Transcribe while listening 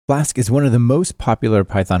Flask is one of the most popular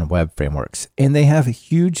Python web frameworks, and they have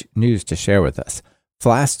huge news to share with us.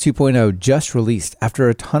 Flask 2.0 just released after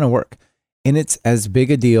a ton of work, and it's as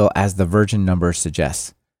big a deal as the version number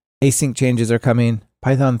suggests. Async changes are coming,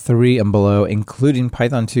 Python 3 and below, including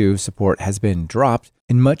Python 2 support has been dropped,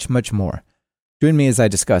 and much, much more. Join me as I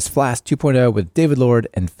discuss Flask 2.0 with David Lord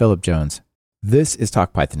and Philip Jones. This is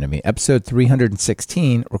Talk Python to Me, episode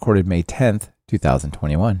 316, recorded May 10th,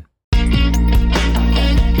 2021.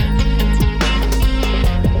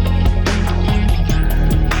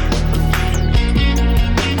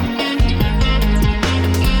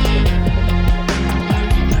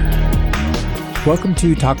 Welcome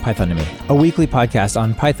to Talk Python to Me, a weekly podcast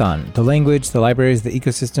on Python, the language, the libraries, the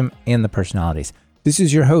ecosystem, and the personalities. This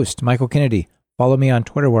is your host, Michael Kennedy. Follow me on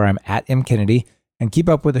Twitter where I'm at mkennedy, and keep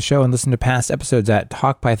up with the show and listen to past episodes at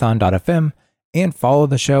talkpython.fm, and follow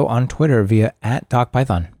the show on Twitter via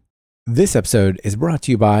 @talkpython. This episode is brought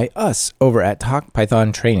to you by us over at Talk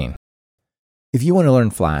Python Training. If you want to learn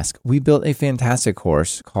Flask, we built a fantastic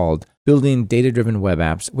course called Building Data-Driven Web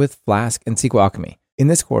Apps with Flask and SQL Alchemy. In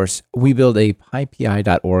this course, we build a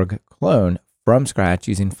pypi.org clone from scratch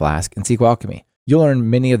using Flask and SQL Alchemy. You'll learn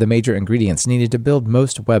many of the major ingredients needed to build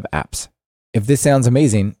most web apps. If this sounds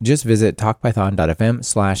amazing, just visit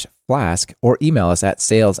talkpython.fm/flask or email us at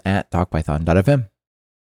sales@talkpython.fm.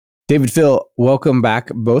 David, Phil, welcome back,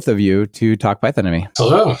 both of you, to Talk Python to Me.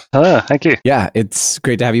 Hello. Hello, thank you. Yeah, it's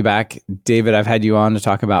great to have you back. David, I've had you on to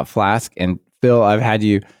talk about Flask, and Phil, I've had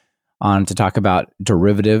you on to talk about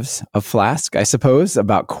derivatives of Flask, I suppose,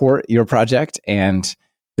 about Court, your project, and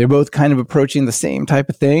they're both kind of approaching the same type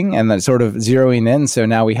of thing and then sort of zeroing in. So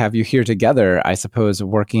now we have you here together, I suppose,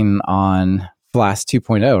 working on Flask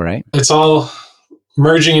 2.0, right? It's all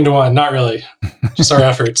merging into one. Not really. Just our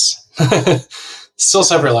efforts. Still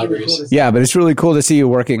separate libraries. Yeah, but it's really cool to see you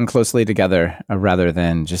working closely together rather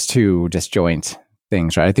than just two disjoint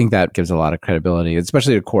things, right? I think that gives a lot of credibility,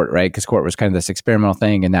 especially to Court, right? Because Court was kind of this experimental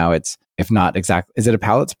thing, and now it's, if not exactly, is it a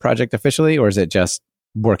Palettes project officially, or is it just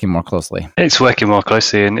working more closely? It's working more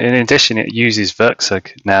closely, and in addition, it uses Werkzeug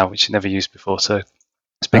now, which it never used before. So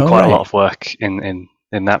it's been quite a lot of work in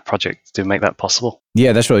that project to make that possible.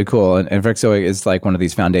 Yeah, that's really cool. And Werkzeug is like one of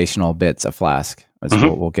these foundational bits of Flask, as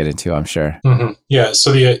we'll get into, I'm sure. Mm-hmm. Yeah,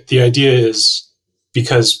 so the idea is,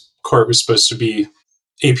 because Court was supposed to be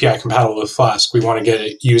API compatible with Flask, we want to get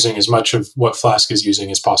it using as much of what Flask is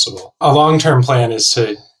using as possible. A long-term plan is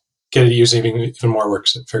to get it using even more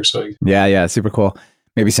Werkzeug. Yeah, super cool.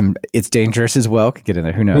 Maybe it's dangerous as well. Could get in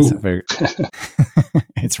there. Who knows?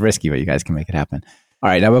 It's risky, but you guys can make it happen. All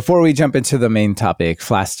right. Now, before we jump into the main topic,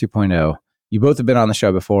 Flask 2.0, you both have been on the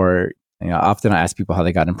show before. Often I ask people how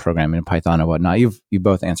they got in programming in Python and whatnot. You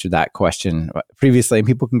both answered that question previously, and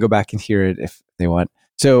people can go back and hear it if they want.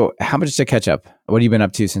 So how much to catch up? What have you been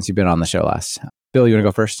up to since you've been on the show last? Bill, you want to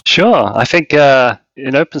go first? Sure. I think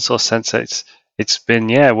in open source sense, it's been,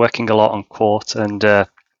 working a lot on Quart and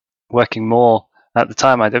working more. At the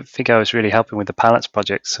time, I don't think I was really helping with the Palettes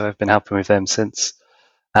project, so I've been helping with them since.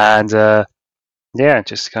 And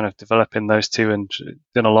just kind of developing those two and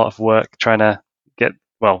doing a lot of work trying to get,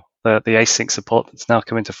 the async support that's now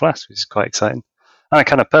coming to Flask, which is quite exciting. On a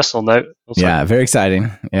kind of personal note. Also, yeah, very exciting.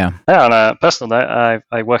 Yeah. On a personal note,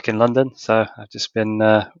 I work in London, so I've just been,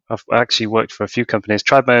 I've actually worked for a few companies,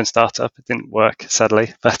 tried my own startup. It didn't work,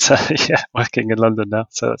 sadly, but working in London now,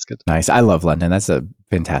 so that's good. Nice. I love London. That's a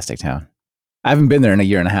fantastic town. I haven't been there in a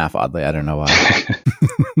year and a half, oddly. I don't know why.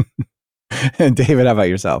 David, how about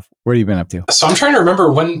yourself? What have you been up to? So I'm trying to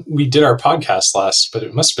remember when we did our podcast last, but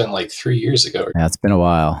it must have been like 3 years ago. Yeah, it's been a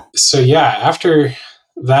while. So after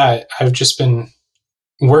that, I've just been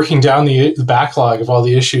working down the backlog of all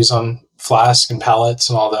the issues on Flask and Palettes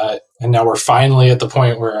and all that. And now we're finally at the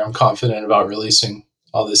point where I'm confident about releasing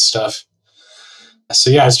all this stuff.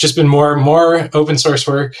 So it's just been more open source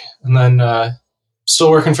work. And then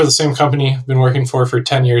still working for the same company I've been working for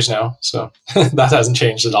 10 years now. So that hasn't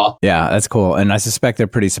changed at all. Yeah, that's cool. And I suspect they're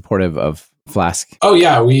pretty supportive of Flask. Oh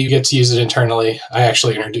yeah, we get to use it internally. I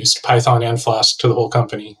actually introduced Python and Flask to the whole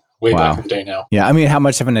company way back in the day now. Yeah, I mean, how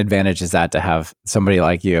much of an advantage is that to have somebody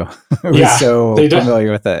like you who's so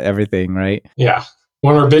familiar with everything, right? Yeah.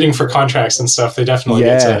 When we're bidding for contracts and stuff, they definitely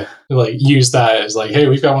get to use that as hey,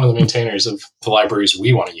 we've got one of the maintainers of the libraries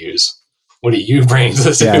we want to use. What do you bring to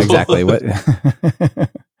the table? Yeah, exactly.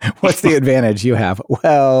 What's the advantage you have?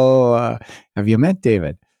 Well, have you met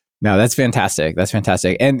David? No, that's fantastic. That's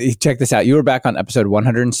fantastic. And check this out. You were back on episode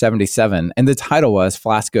 177, and the title was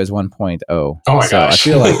Flask Goes 1.0. Oh my gosh. I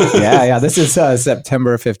feel like, this is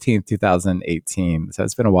September 15th, 2018. So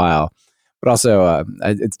it's been a while. But also,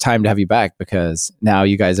 it's time to have you back because now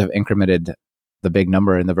you guys have incremented the big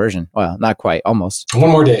number in the version. Well, not quite, almost. One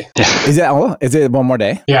more day. Is it one more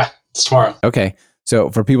day? Yeah, it's tomorrow. Okay. So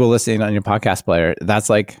for people listening on your podcast player, that's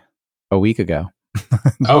like a week ago.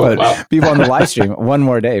 Oh, wow. People on the live stream, one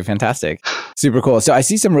more day. Fantastic. Super cool. So I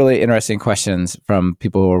see some really interesting questions from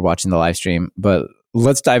people who are watching the live stream, but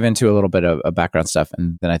let's dive into a little bit of background stuff,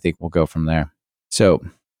 and then I think we'll go from there. So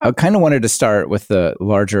I kind of wanted to start with the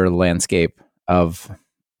larger landscape of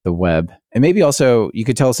the web. And maybe also you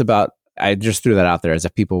could tell us about, I just threw that out there as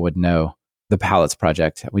if people would know, the Palettes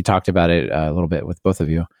project. We talked about it a little bit with both of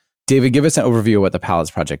you. David, give us an overview of what the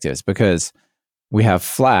Palettes project is, because we have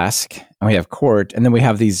Flask and we have Quart, and then we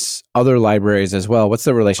have these other libraries as well. What's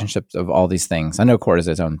the relationship of all these things? I know Quart is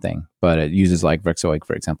its own thing, but it uses like Vexoig,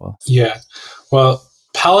 for example. Yeah. Well,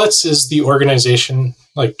 Palettes is the organization,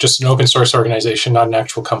 like just an open source organization, not an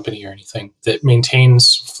actual company or anything, that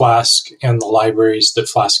maintains Flask and the libraries that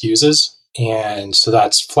Flask uses. And so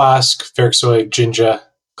that's Flask, Vexoig, Jinja,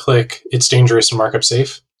 Click, It's Dangerous and Markup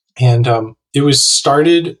Safe. And it was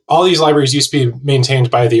started, all these libraries used to be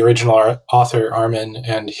maintained by the original author, Armin,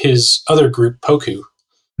 and his other group, Poku.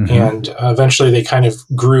 Mm-hmm. And eventually they kind of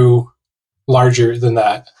grew larger than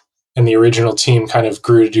that. And the original team kind of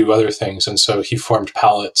grew to do other things. And so he formed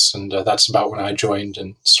Palettes. And that's about when I joined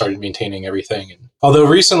and started maintaining everything. And although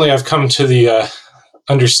recently I've come to the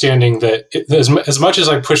understanding that as much as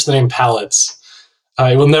I push the name Palettes,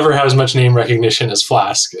 it will never have as much name recognition as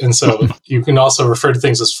Flask. And so you can also refer to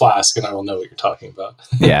things as Flask, and I will know what you're talking about.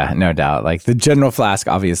 Yeah, no doubt. Like the general Flask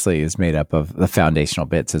obviously is made up of the foundational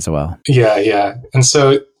bits as well. Yeah. And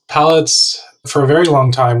so Palettes, for a very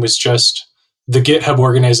long time, was just the GitHub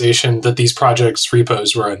organization that these projects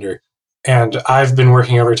repos were under. And I've been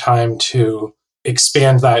working over time to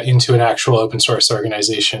expand that into an actual open source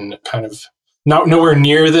organization, kind of not nowhere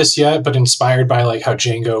near this yet, but inspired by like how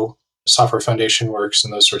Django Software Foundation works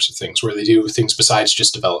and those sorts of things, where they do things besides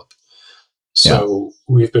just develop. So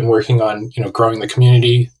we've been working on, growing the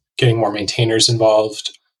community, getting more maintainers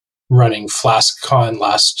involved, running FlaskCon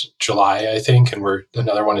last July, I think, and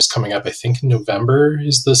another one is coming up, I think, in November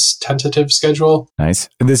is this tentative schedule. Nice.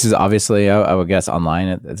 And this is obviously, I would guess, online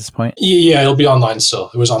at this point? Yeah, it'll be online still.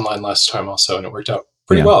 It was online last time also, and it worked out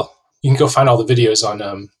pretty well. You can go find all the videos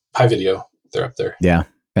on PyVideo. They're up there. Yeah,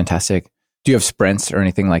 fantastic. Do you have sprints or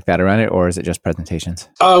anything like that around it, or is it just presentations?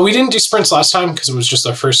 We didn't do sprints last time because it was just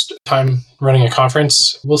our first time running a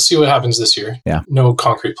conference. We'll see what happens this year. Yeah. No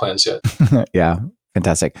concrete plans yet. Yeah,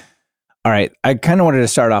 fantastic. All right. I kind of wanted to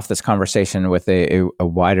start off this conversation with a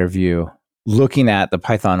wider view, looking at the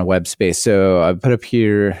Python web space. So I put up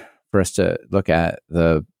here for us to look at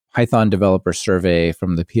the Python developer survey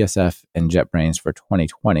from the PSF and JetBrains for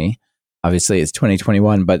 2020. Obviously, it's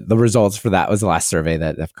 2021, but the results for that was the last survey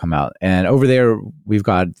that have come out. And over there, we've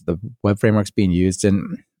got the web frameworks being used.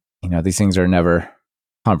 And, these things are never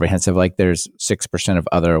comprehensive. Like there's 6% of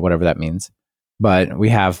other, whatever that means. But we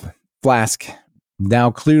have Flask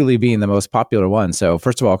now clearly being the most popular one. So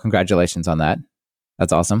first of all, congratulations on that.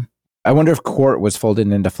 That's awesome. I wonder if Quart was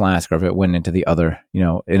folded into Flask or if it went into the other,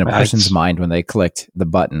 in a person's mind when they clicked the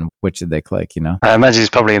button, which did they click, I imagine it's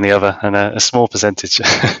probably in the other, and a small percentage,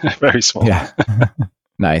 very small. Yeah.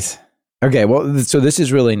 Nice. Okay, well, so this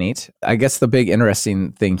is really neat. I guess the big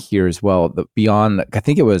interesting thing here as well, beyond, I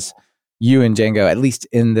think it was you and Django, at least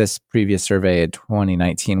in this previous survey in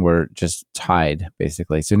 2019, were just tied,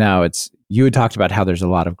 basically. So now you had talked about how there's a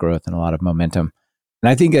lot of growth and a lot of momentum. And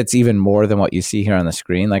I think it's even more than what you see here on the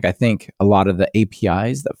screen. Like I think a lot of the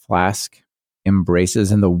APIs that Flask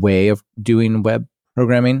embraces in the way of doing web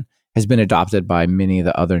programming has been adopted by many of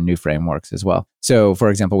the other new frameworks as well. So for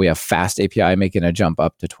example, we have Fast API making a jump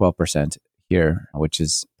up to 12% here, which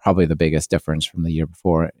is probably the biggest difference from the year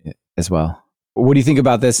before as well. What do you think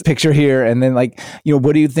about this picture here? And then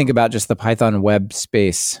what do you think about just the Python web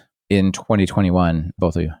space in 2021,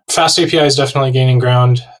 both of you? Fast API is definitely gaining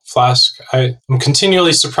ground. Flask, I'm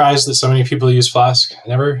continually surprised that so many people use Flask.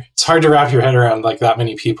 It's hard to wrap your head around like that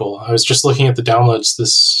many people. I was just looking at the downloads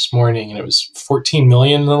this morning and it was 14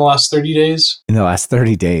 million in the last 30 days. In the last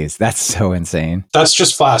 30 days. That's so insane. That's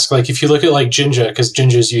just Flask. Like if you look at like Jinja, because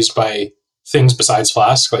Jinja is used by things besides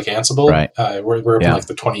Flask, like Ansible, right. We're up in like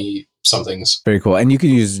the 20 somethings. Very cool. And you can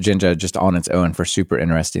use Jinja just on its own for super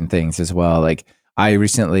interesting things as well. Like I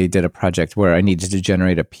recently did a project where I needed to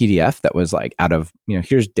generate a PDF that was like out of,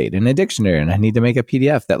 here's data in a dictionary, and I need to make a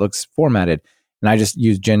PDF that looks formatted. And I just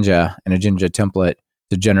used Jinja and a Jinja template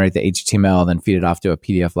to generate the HTML, then feed it off to a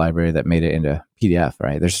PDF library that made it into PDF,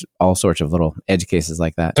 right? There's all sorts of little edge cases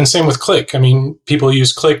like that. And same with Click. I mean, people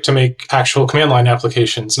use Click to make actual command line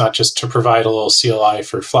applications, not just to provide a little CLI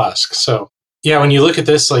for Flask. So yeah, when you look at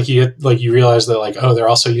this, like you realize that like, oh, they're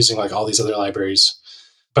also using like all these other libraries.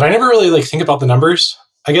 But I never really like think about the numbers.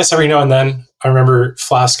 I guess every now and then I remember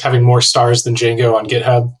Flask having more stars than Django on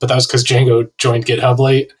GitHub, but that was because Django joined GitHub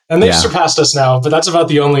late. And they've surpassed us now, but that's about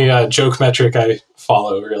the only joke metric I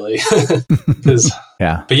follow, really.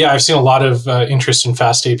 Yeah. But yeah, I've seen a lot of interest in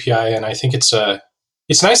Fast API, and I think it's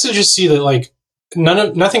nice to just see that like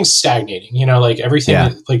nothing's stagnating. You know, like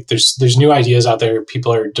everything, like there's new ideas out there.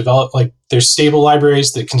 People are like there's stable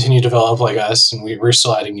libraries that continue to develop like us, and we're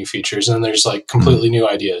still adding new features. And then there's like completely new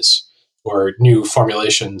ideas or new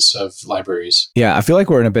formulations of libraries. Yeah, I feel like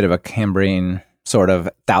we're in a bit of a Cambrian sort of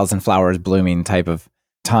thousand flowers blooming type of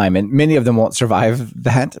time, and many of them won't survive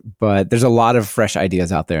that, but there's a lot of fresh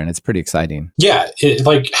ideas out there, and it's pretty exciting. Yeah,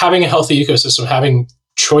 like having a healthy ecosystem, having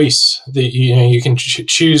choice that you can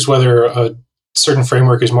choose whether a certain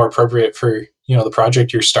framework is more appropriate for the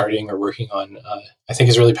project you're starting or working on. I think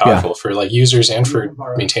is really powerful for like users and for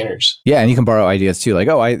maintainers. Yeah, and you can borrow ideas too. Like,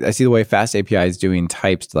 oh, I see the way Fast API is doing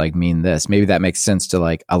types to like mean this. Maybe that makes sense to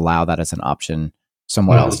like allow that as an option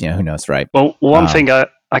somewhere else. Who knows, right? Well, one thing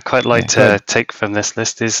I quite like to take from this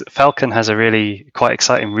list is Falcon has a really quite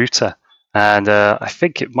exciting router, and I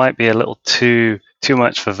think it might be a little too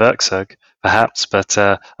much for Werkzeug, perhaps, but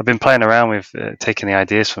I've been playing around with taking the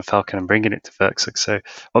ideas from Falcon and bringing it to Werkzeug. So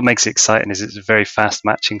what makes it exciting is it's a very fast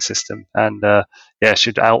matching system, and it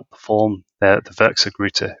should outperform the Werkzeug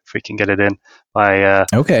router if we can get it in by a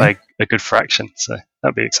good fraction. So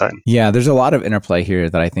that'd be exciting. Yeah, there's a lot of interplay here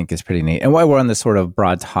that I think is pretty neat. And while we're on this sort of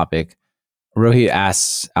broad topic, Rohit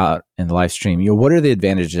asks out in the live stream, what are the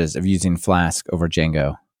advantages of using Flask over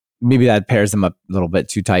Django? Maybe that pairs them up a little bit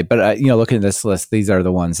too tight, but looking at this list, these are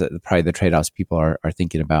the ones that probably the trade-offs people are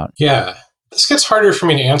thinking about. Yeah, this gets harder for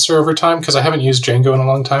me to answer over time because I haven't used Django in a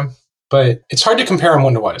long time, but it's hard to compare them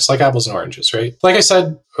one-to-one. It's like apples and oranges, right? Like I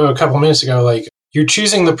said a couple of minutes ago, like you're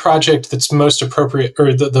choosing the project that's most appropriate,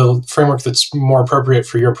 or the framework that's more appropriate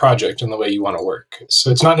for your project and the way you want to work.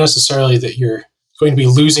 So it's not necessarily that you're going to be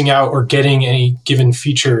losing out or getting any given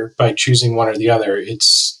feature by choosing one or the other.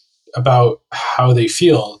 It's about how they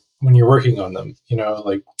feel when you're working on them.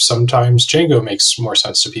 Like sometimes Django makes more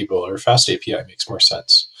sense to people, or Fast API makes more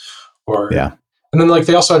sense. And then like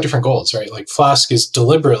they also have different goals, right? Like Flask is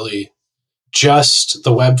deliberately just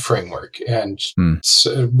the web framework and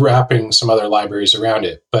wrapping some other libraries around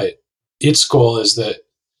it. But its goal is that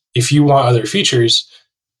if you want other features,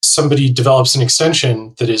 somebody develops an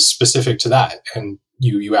extension that is specific to that, and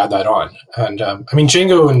you add that on. And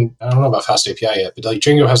Django, and I don't know about Fast API yet, but like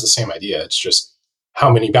Django has the same idea. It's just how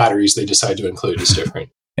many batteries they decide to include is different.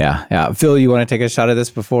 Yeah. Phil, you want to take a shot at this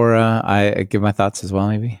before I give my thoughts as well,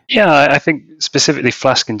 maybe? Yeah, I think specifically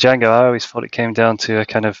Flask and Django, I always thought it came down to a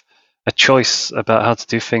kind of a choice about how to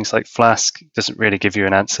do things. Like Flask doesn't really give you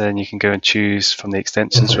an answer, and you can go and choose from the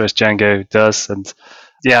extensions, whereas Django does. And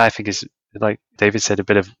yeah, I think it's, like David said, a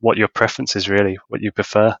bit of what your preference is, really, what you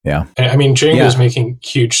prefer. Yeah. Django is making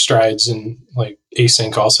huge strides in like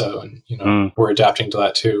async also, and we're adapting to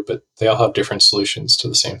that too, but they all have different solutions to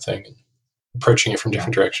the same thing and approaching it from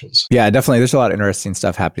different directions. Yeah, definitely. There's a lot of interesting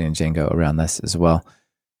stuff happening in Django around this as well.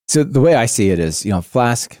 So the way I see it is,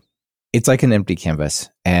 Flask, it's like an empty canvas,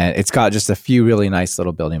 and it's got just a few really nice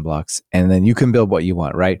little building blocks, and then you can build what you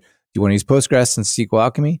want, right? You want to use Postgres and SQL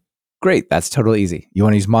Alchemy? Great, that's totally easy. You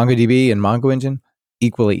want to use MongoDB and Mongo Engine?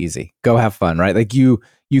 Equally easy. Go have fun, right? Like you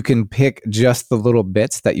can pick just the little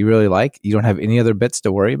bits that you really like. You don't have any other bits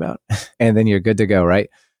to worry about, and then you're good to go, right?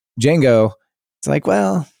 Django, it's like,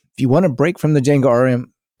 well, if you want to break from the Django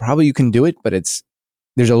RM, probably you can do it, but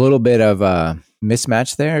there's a little bit of a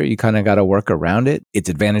mismatch there. You kind of got to work around it. Its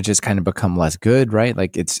advantages kind of become less good, right?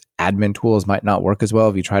 Like its admin tools might not work as well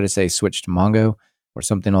if you try to say switch to Mongo or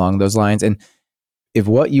something along those lines. And if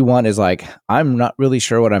what you want is like, I'm not really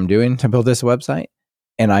sure what I'm doing to build this website,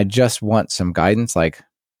 and I just want some guidance, like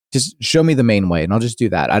just show me the main way and I'll just do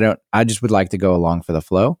that. I just would like to go along for the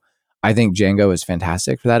flow. I think Django is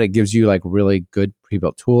fantastic for that. It gives you like really good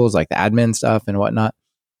pre-built tools like the admin stuff and whatnot.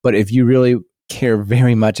 But if you really care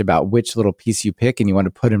very much about which little piece you pick and you want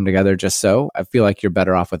to put them together just so, I feel like you're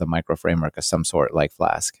better off with a micro framework of some sort like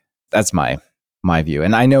Flask. That's my view.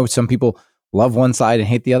 And I know some people love one side and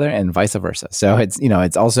hate the other, and vice versa. So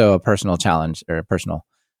it's also a personal challenge or a personal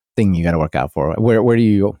thing you got to work out for. Where do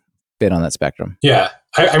you fit on that spectrum? Yeah.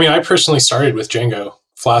 I personally started with Django.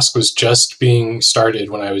 Flask was just being started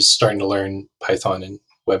when I was starting to learn Python and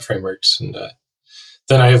web frameworks. And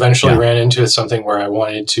then I eventually ran into something where I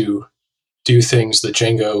wanted to do things that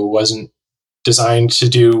Django wasn't designed to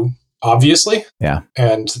do, obviously. Yeah.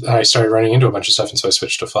 And I started running into a bunch of stuff, and so I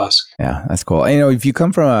switched to Flask. Yeah, that's cool. And, if you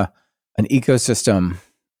come from an ecosystem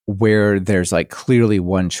where there's like clearly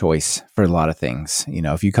one choice for a lot of things.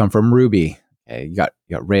 If you come from Ruby, okay, you got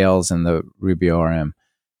Rails and the Ruby ORM.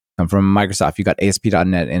 Come from Microsoft, you got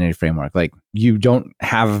ASP.NET Entity Framework. Like, you don't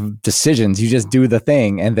have decisions, you just do the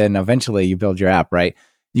thing, and then eventually you build your app, right?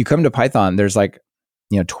 You come to Python, there's like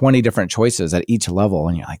 20 different choices at each level,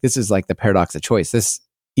 and you're like, this is like the paradox of choice. This,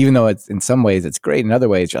 even though it's in some ways it's great, in other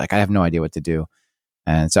ways you're like, I have no idea what to do.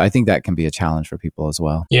 And so I think that can be a challenge for people as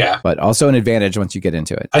well. Yeah. But also an advantage once you get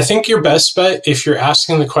into it. I think your best bet, if you're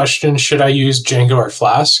asking the question, should I use Django or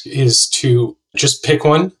Flask, is to just pick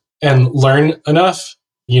one and learn enough,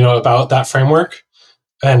 about that framework.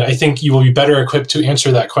 And I think you will be better equipped to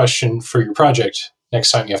answer that question for your project next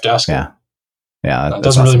time you have to ask it. Yeah. It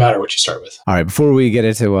doesn't really matter what you start with. All right. Before we get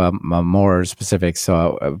into more specifics,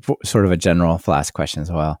 sort of a general Flask question as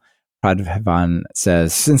well. Pradvan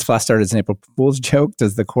says, since Flask started as an April Fool's joke,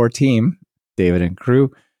 does the core team, David and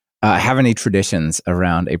crew, have any traditions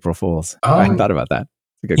around April Fools? I hadn't thought about that.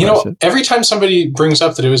 That's a good question. Every time somebody brings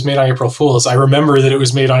up that it was made on April Fools, I remember that it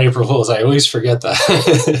was made on April Fools. I always forget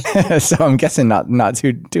that. So I'm guessing not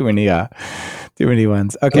too many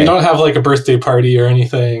ones. Okay. We don't have like a birthday party or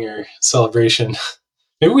anything or celebration.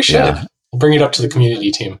 Maybe we should. Yeah. We'll bring it up to the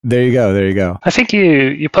community team. There you go. I think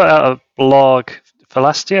you put out a blog for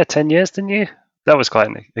last year, 10 years, didn't you? That was quite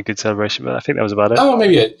a good celebration, but I think that was about it. Oh,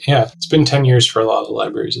 maybe it's been 10 years for a lot of the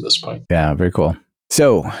libraries at this point. Yeah, very cool.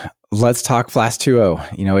 So let's talk Flask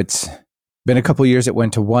 2.0. It's been a couple of years. It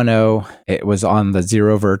went to 1.0. It was on the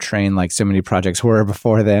zero ver train like so many projects were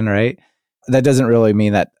before then, right? That doesn't really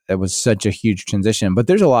mean that it was such a huge transition, but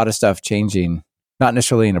there's a lot of stuff changing, not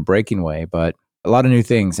necessarily in a breaking way, but a lot of new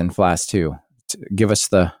things in Flask 2. Give us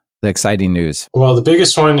the exciting news. Well, the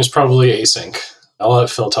biggest one is probably async. I'll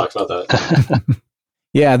let Phil talk about that.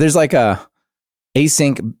 Yeah, there's like a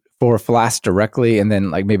async for Flask directly, and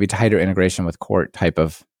then like maybe tighter integration with Court type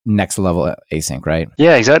of next level async, right?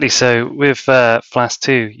 Yeah, exactly. So with Flask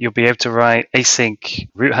 2, you'll be able to write async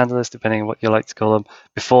route handlers, depending on what you like to call them,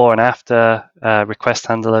 before and after request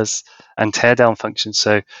handlers and teardown functions.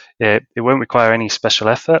 So it won't require any special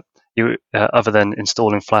effort other than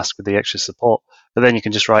installing Flask with the extra support. But then you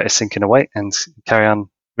can just write async and await and carry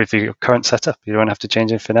on with your current setup. You don't have to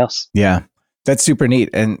change anything else. Yeah, that's super neat.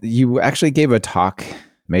 And you actually gave a talk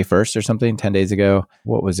May 1st or something, 10 days ago.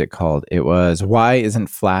 What was it called? It was, Why Isn't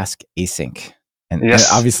Flask Async? And, yes.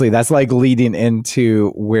 And obviously that's like leading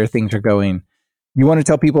into where things are going. You want to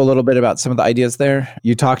tell people a little bit about some of the ideas there?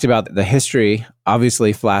 You talked about the history,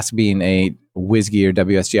 obviously Flask being a WSGI or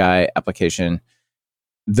WSGI application.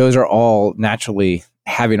 Those are all naturally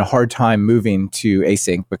having a hard time moving to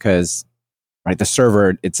async because the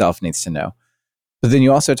server itself needs to know. But then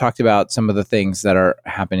you also talked about some of the things that are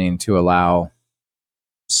happening to allow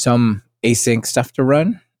some async stuff to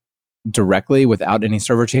run directly without any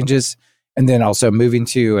server changes, and then also moving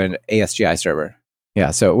to an ASGI server.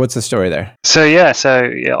 Yeah, so what's the story there? So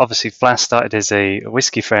obviously Flask started as a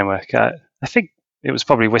WSGI framework. I think it was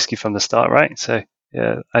probably WSGI from the start, right? So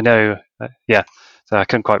yeah, I know, So I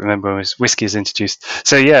couldn't quite remember when WSGI was introduced.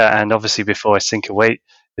 So and obviously before Async Await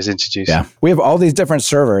was introduced. Yeah, we have all these different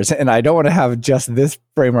servers, and I don't want to have just this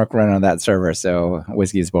framework run on that server. So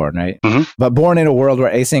WSGI is born, right? Mm-hmm. But born in a world where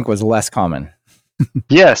async was less common.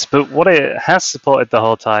 Yes, but what it has supported the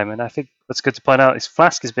whole time, and I think what's good to point out is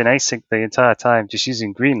Flask has been async the entire time, just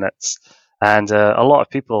using greenlets, and a lot of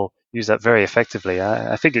people use that very effectively.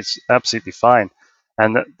 I think it's absolutely fine,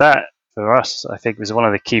 and that for us, I think, was one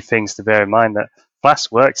of the key things to bear in mind, that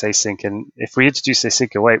Flask works async, and if we introduce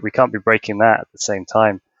async await, we can't be breaking that at the same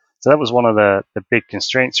time. So that was one of the big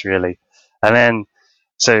constraints, really. And then,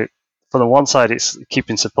 so for the one side, it's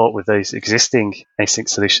keeping support with those existing async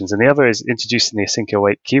solutions, and the other is introducing the async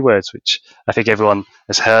await keywords, which I think everyone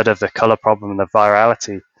has heard of, the color problem and the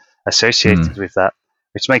virality associated with that,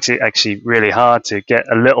 which makes it actually really hard to get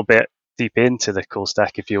a little bit deep into the call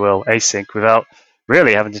stack, if you will, async, without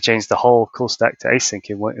really having to change the whole call stack to async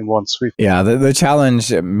in one swoop. Yeah, the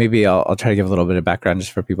challenge, maybe I'll try to give a little bit of background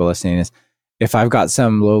just for people listening, is if I've got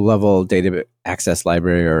some low-level data access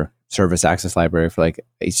library or service access library for like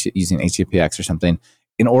using HTTPX or something,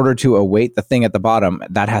 in order to await the thing at the bottom,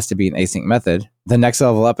 that has to be an async method. The next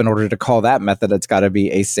level up, in order to call that method, it's got to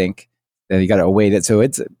be async. Then you got to await it, so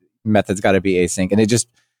its method's got to be async, and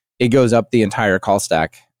it goes up the entire call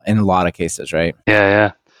stack in a lot of cases, right?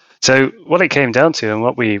 Yeah. So what it came down to, and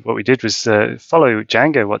what we did, was follow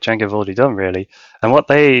Django, what Django have already done, really. And what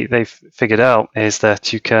they figured out is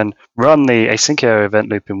that you can run the async event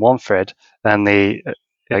loop in one thread, and the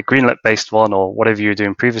greenlet-based one, or whatever you were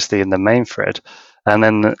doing previously, in the main thread, and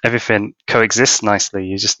then everything coexists nicely.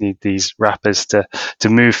 You just need these wrappers to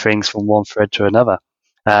move things from one thread to another.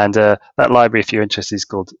 And that library, if you're interested, is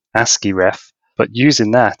called ASCII ref. But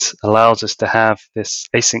using that allows us to have this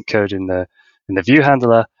async code in the view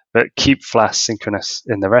handler, but keep Flask synchronous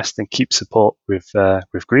in the rest and keep support with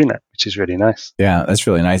Greenlit, which is really nice. Yeah, that's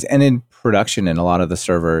really nice. And in production, in a lot of the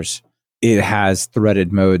servers, it has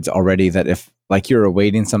threaded modes already that if like you're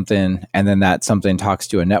awaiting something and then that something talks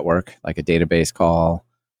to a network, like a database call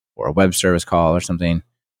or a web service call or something,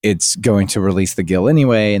 it's going to release the GIL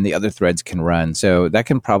anyway, and the other threads can run. So that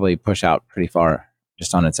can probably push out pretty far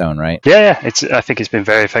just on its own, right? Yeah. I think it's been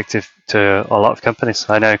very effective to a lot of companies.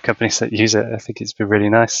 I know companies that use it. I think it's been really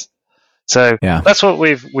nice. So that's what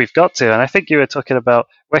we've got to. And I think you were talking about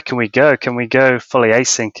where can we go? Can we go fully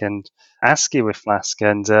async and ASCII with Flask?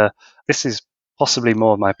 And this is possibly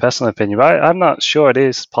more of my personal opinion, but I'm not sure it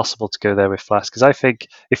is possible to go there with Flask, because I think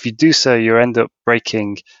if you do so, you end up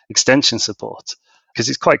breaking extension support, because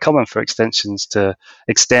it's quite common for extensions to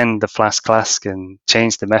extend the Flask class and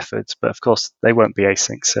change the methods, but of course they won't be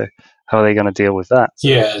async. So how are they going to deal with that?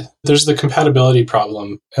 Yeah, there's the compatibility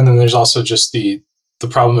problem, and then there's also just the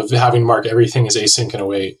problem of having to mark everything as async in a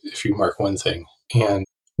way if you mark one thing. And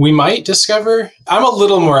we might discover, I'm a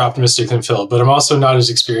little more optimistic than Phil, but I'm also not as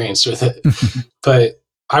experienced with it. But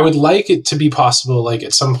I would like it to be possible, like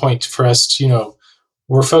at some point for us to,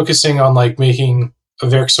 we're focusing on like making a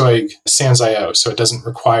Werkzeug sans IO, so it doesn't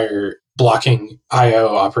require blocking IO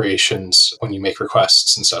operations when you make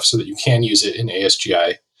requests and stuff, so that you can use it in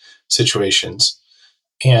ASGI situations.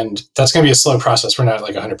 And that's going to be a slow process. We're not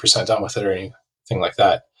like 100% done with it or anything like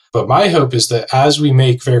that. But my hope is that as we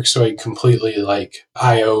make Werkzeug completely like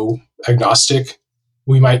IO agnostic,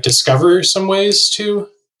 we might discover some ways to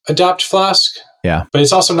adopt Flask. Yeah. But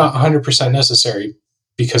it's also not 100% necessary,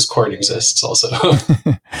 because Quart exists also.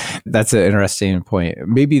 That's an interesting point.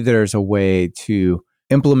 Maybe there's a way to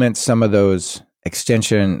implement some of those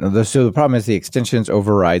extension. So the problem is the extensions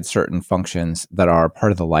override certain functions that are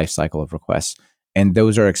part of the life cycle of requests. And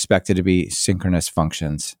those are expected to be synchronous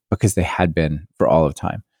functions because they had been for all of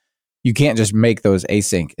time. You can't just make those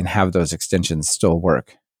async and have those extensions still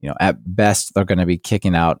work. At best, they're going to be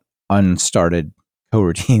kicking out unstarted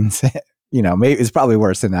coroutines. Maybe it's probably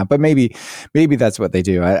worse than that, but maybe that's what they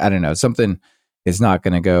do. I don't know. Something is not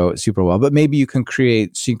going to go super well, but maybe you can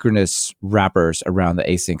create synchronous wrappers around the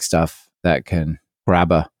async stuff that can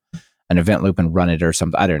grab an event loop and run it or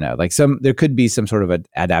something. I don't know. Like there could be some sort of an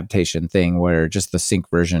adaptation thing where just the sync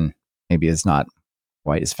version maybe is not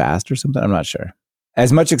quite as fast or something. I'm not sure.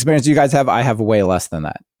 As much experience you guys have, I have way less than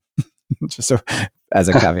that. Just so as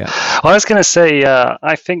a caveat. I was going to say,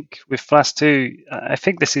 I think with Flask 2, I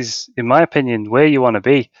think this is, in my opinion, where you want to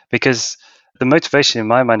be, because the motivation in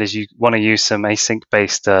my mind is you want to use some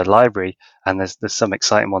async-based library, and there's some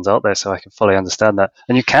exciting ones out there, so I can fully understand that.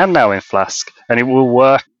 And you can now in Flask, and it will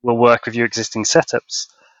work with your existing setups.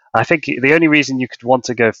 I think the only reason you could want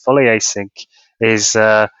to go fully async is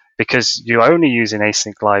because you're only using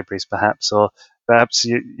async libraries, perhaps, or perhaps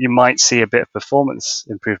you might see a bit of performance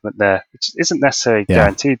improvement there, which isn't necessarily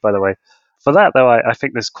guaranteed, by the way. For that, though, I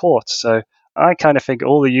think there's Quart. So I kind of think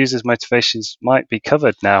all the users' motivations might be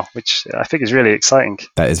covered now, which I think is really exciting.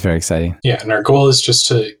 That is very exciting. Yeah, and our goal is just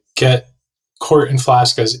to get Quart and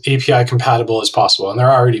Flask as API compatible as possible. And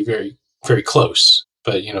they're already very, very close,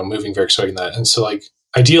 but, moving Werkzeug in that. And so, like,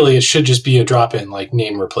 ideally, it should just be a drop-in, like,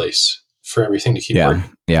 name replace for everything to keep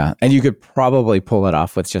working. Yeah, and you could probably pull it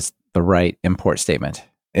off with just the right import statement.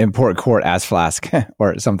 Import Quart as Flask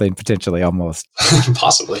or something potentially almost.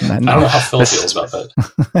 Possibly. I don't know how Phil feels about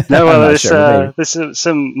that. No, well, there's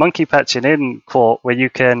some monkey patching in Quart where you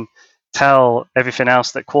can tell everything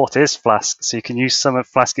else that Quart is Flask. So you can use some of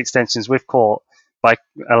Flask extensions with Quart by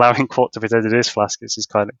allowing Quart to pretend it is Flask. This is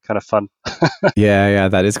kind of fun. Yeah,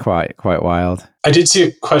 that is quite wild. I did see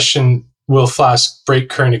a question, will Flask break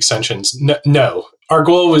current extensions? No. Our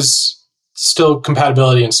goal was still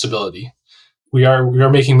compatibility and stability. We are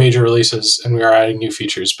making major releases and we are adding new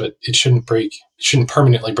features, but it shouldn't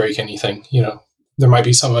permanently break anything. There might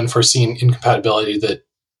be some unforeseen incompatibility that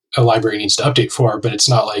a library needs to update for, but it's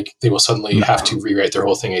not like they will suddenly have to rewrite their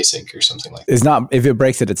whole thing async or something like that. It's not, if it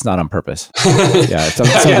breaks it's not on purpose. Yeah, it's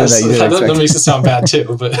something that you didn't expect. That makes it sound bad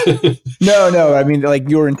too, but No. I mean, like,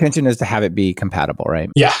 your intention is to have it be compatible, right?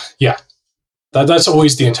 Yeah. That's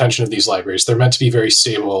always the intention of these libraries. They're meant to be very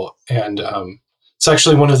stable. And it's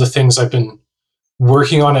actually one of the things I've been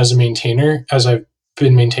working on as a maintainer, as I've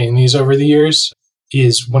been maintaining these over the years,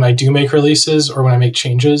 is when I do make releases or when I make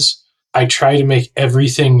changes, I try to make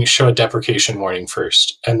everything show a deprecation warning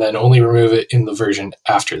first and then only remove it in the version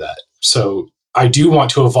after that. So I do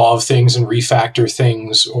want to evolve things and refactor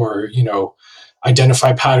things or,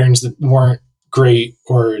 identify patterns that weren't great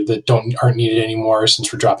or that aren't needed anymore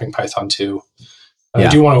since we're dropping Python 2. Yeah. I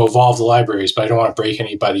do want to evolve the libraries, but I don't want to break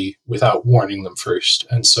anybody without warning them first.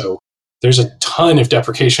 And so there's a ton of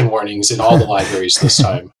deprecation warnings in all the libraries this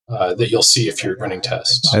time that you'll see if you're running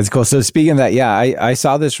tests. That's cool. So speaking of that, yeah, I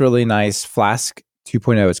saw this really nice Flask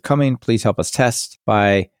 2.0 is coming. Please help us test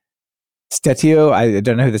by Stetio. I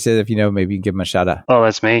don't know who this is. If you know, maybe you can give him a shout out. Oh,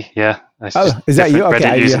 that's me. Yeah. Is that you? Okay.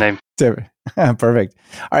 Reddit username. Perfect.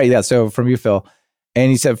 All right. Yeah. So from you, Phil. And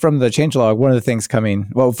he said from the changelog, one of the things coming,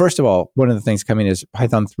 well, first of all, one of the things coming is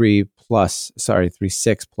Python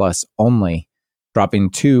 3.6 plus only, dropping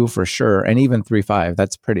 2 for sure, and even 3.5.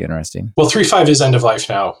 That's pretty interesting. Well, 3.5 is end of life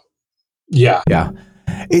now. Yeah. Yeah.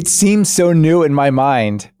 It seems so new in my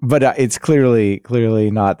mind, but it's clearly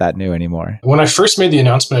not that new anymore. When I first made the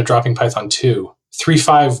announcement of dropping Python 2,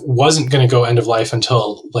 3.5 wasn't going to go end of life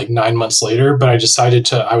until like 9 months later, but I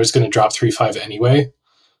decided I was going to drop 3.5 anyway.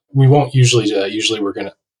 We won't usually do that. Usually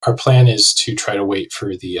our plan is to try to wait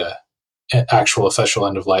for the actual official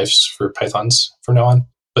end of lives for Pythons from now on.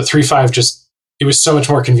 But 3.5 it was so much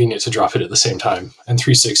more convenient to drop it at the same time. And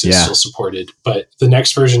 3.6 is still supported. But the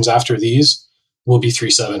next versions after these will be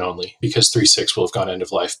 3.7 only, because 3.6 will have gone end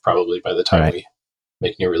of life probably by the time we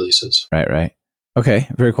make new releases. Right. Okay,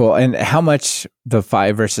 very cool. And how much the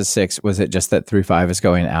 5 versus 6, was it just that 3.5 is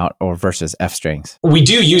going out or versus F strings? We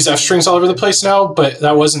do use F strings all over the place now, but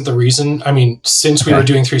that wasn't the reason. I mean, since we were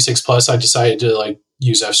doing 3.6 plus, I decided to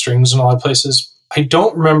use F strings in a lot of places. I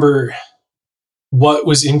don't remember what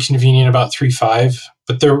was inconvenient about 3.5,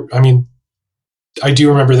 but I do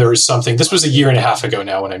remember there was something. This was a year and a half ago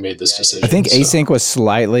now when I made this decision. I think async was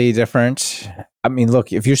slightly different. I mean,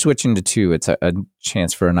 look, if you're switching to 2, it's a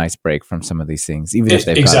chance for a nice break from some of these things, even if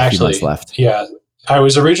they've got a few months left. Yeah. I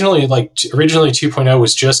was originally 2.0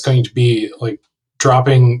 was just going to be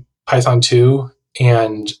dropping Python 2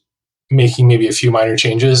 and making maybe a few minor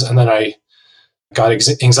changes. And then I got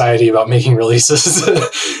anxiety about making releases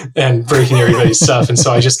and breaking everybody's stuff. And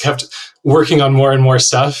so I just kept working on more and more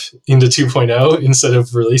stuff into 2.0 instead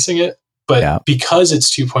of releasing it. But because it's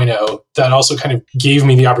 2.0, that also kind of gave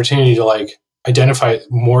me the opportunity to identify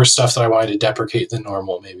more stuff that I wanted to deprecate than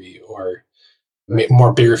normal, maybe, or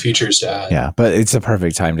more bigger features to add. Yeah, but it's the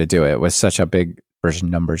perfect time to do it with such a big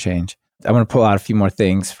version number change. I'm going to pull out a few more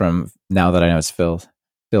things from now that I know it's Phil's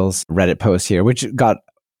Reddit post here, which got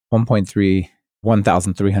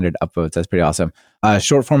 1,300 upvotes. That's pretty awesome.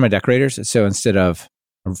 Short form of decorators. So instead of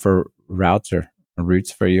for routes or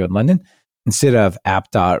routes for you in London, instead of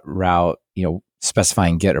app.route,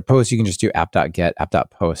 specifying get or post, you can just do app.get,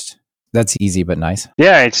 app.post. That's easy but nice.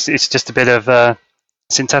 Yeah, it's just a bit of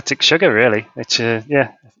syntactic sugar, really. It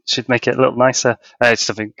should make it a little nicer. It's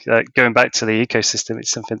something going back to the ecosystem.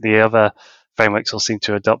 It's something the other frameworks all seem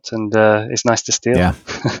to adopt, and it's nice to steal.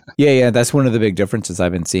 Yeah. That's one of the big differences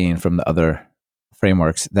I've been seeing from the other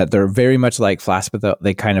frameworks, that they're very much like Flask, but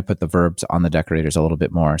they kind of put the verbs on the decorators a little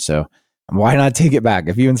bit more. So why not take it back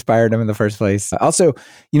if you inspired them in the first place? Also,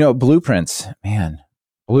 blueprints. Man,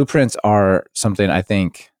 blueprints are something I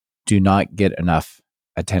think do not get enough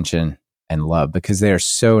attention and love, because they are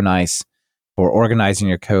so nice for organizing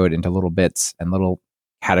your code into little bits and little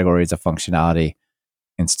categories of functionality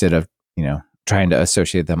instead of, trying to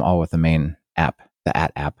associate them all with the main app, the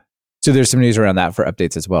app. So there's some news around that for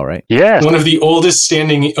updates as well, right? Yeah. One of the oldest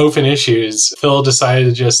standing open issues, Phil decided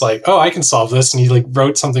to just I can solve this. And he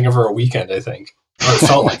wrote something over a weekend, I think. Or it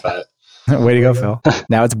felt like that. Way to go, Phil.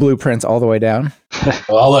 Now it's blueprints all the way down.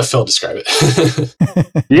 Well, I'll let Phil describe it.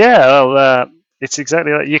 Yeah, it's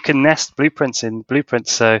exactly like you can nest blueprints in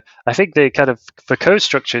blueprints. So I think the code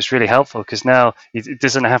structure is really helpful, because now it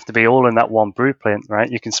doesn't have to be all in that one blueprint, right?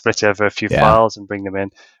 You can split it over a few files and bring them in,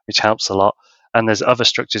 which helps a lot. And there's other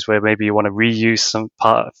structures where maybe you want to reuse some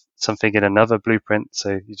part of something in another blueprint,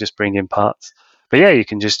 so you just bring in parts. But yeah, you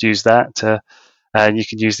can just use that and you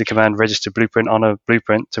can use the command register blueprint on a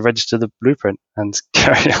blueprint to register the blueprint and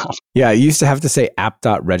carry on. Yeah, you used to have to say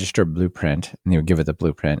app.register blueprint, and you would give it the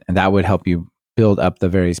blueprint, and that would help you build up the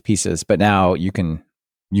various pieces. But now you can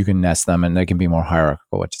nest them, and they can be more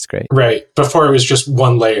hierarchical, which is great. Right. Before it was just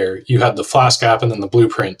one layer. You had the Flask app and then the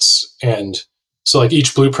blueprints. And so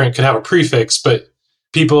each blueprint could have a prefix, but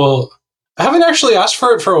people haven't actually asked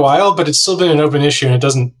for it for a while, but it's still been an open issue and it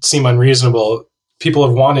doesn't seem unreasonable. People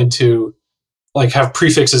have wanted to have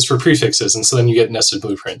prefixes for prefixes, and so then you get nested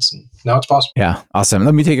blueprints, and now it's possible. Yeah, awesome.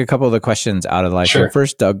 Let me take a couple of the questions out of the live stream. Sure.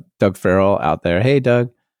 First, Doug Farrell out there. Hey, Doug.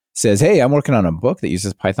 Says, hey, I'm working on a book that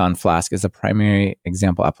uses Python Flask as a primary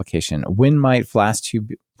example application. When might Flask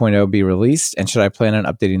 2.0 be released? And should I plan on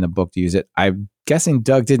updating the book to use it? I'm guessing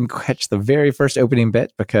Doug didn't catch the very first opening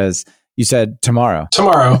bit, because You said tomorrow.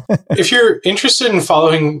 Tomorrow. If you're interested in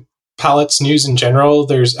following Palettes news in general,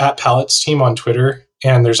 there's @Palettes team on Twitter,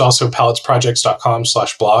 and there's also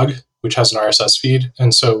palletsprojects.com/blog, which has an RSS feed.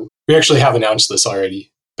 And so we actually have announced this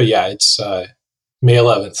already. But yeah, it's May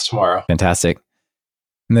 11th tomorrow. Fantastic.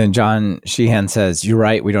 And then John Sheehan says, you're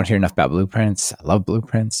right. We don't hear enough about blueprints. I love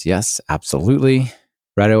blueprints. Yes, absolutely.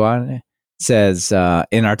 Radovan says,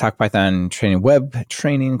 in our Talk Python training web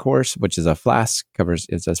training course, which is a Flask,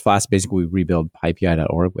 it says Flask, basically we rebuild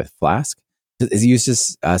PyPI.org with Flask. Is it used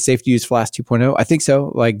as safe to use Flask 2.0? I think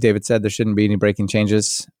so. Like David said, there shouldn't be any breaking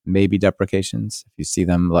changes, maybe deprecations. If you see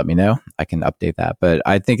them, let me know. I can update that. But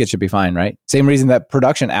I think it should be fine, right? Same reason that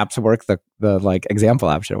production apps work, the like example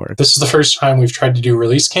app should work. This is the first time we've tried to do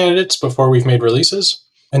release candidates before we've made releases.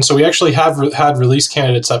 And so we actually have had release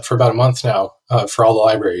candidates up for about a month now for all the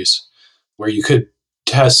libraries, where you could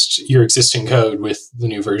test your existing code with the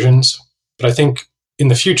new versions. But I think in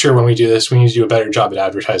the future, when we do this, we need to do a better job at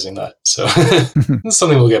advertising that. So it's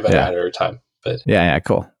something we'll get better at over time. But yeah,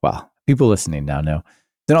 cool. Well, people listening now know.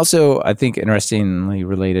 Then also, I think interestingly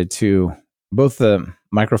related to both the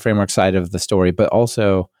micro framework side of the story, but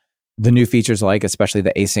also the new features like especially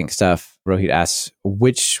the async stuff. Rohit asks,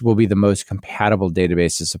 which will be the most compatible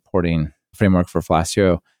databases supporting framework for Flask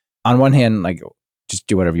 2.0? On one hand, like just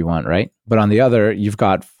do whatever you want, right? But on the other, you've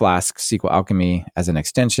got Flask SQL Alchemy as an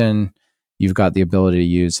extension. You've got the ability to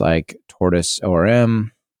use like Tortoise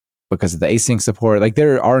ORM because of the async support. Like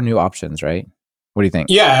there are new options, right? What do you think?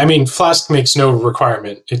 Yeah, I mean, Flask makes no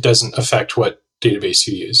requirement. It doesn't affect what database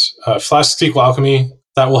you use. Flask SQL Alchemy,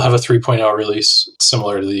 that will have a 3.0 release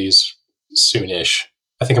similar to these soonish.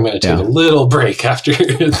 I think I'm going to take a little break after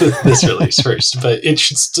this release first, but it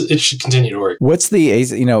should continue to work. What's the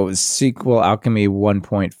SQL Alchemy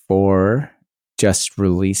 1.4 just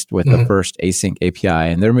released with the first async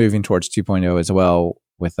API, and they're moving towards 2.0 as well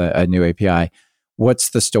with a new API. What's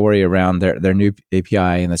the story around their new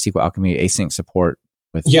API and the SQL Alchemy async support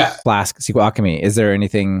with Flask SQL Alchemy? Is there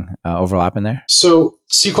anything overlap in there? So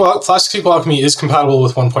Flask SQL Alchemy is compatible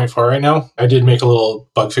with 1.4 right now. I did make a little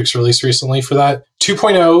bug fix release recently for that.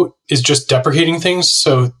 2.0 is just deprecating things.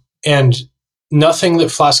 And nothing that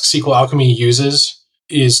Flask SQL Alchemy uses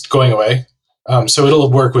is going away. So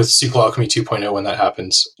it'll work with SQL Alchemy 2.0 when that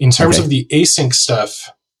happens. In terms of the async stuff,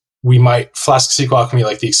 Flask SQL Alchemy,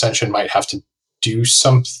 like the extension, might have to do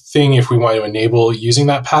something if we want to enable using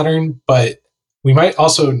that pattern, but we might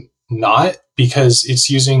also not, because it's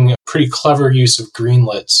using pretty clever use of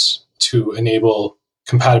greenlets to enable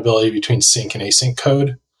compatibility between sync and async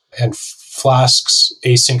code. And Flask's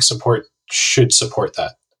async support should support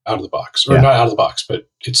that out of the box. Or not out of the box, but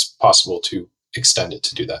it's possible to extend it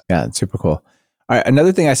to do that. Yeah, it's super cool. All right,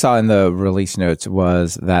 another thing I saw in the release notes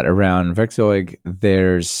was that around Verkzeug,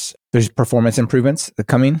 there's performance improvements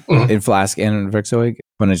coming in Flask and Verkzeug.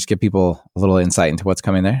 Want to just give people a little insight into what's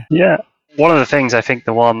coming there? Yeah. One of the things, I think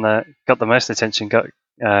the one that got the most attention, got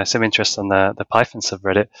some interest on the Python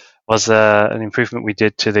subreddit, was an improvement we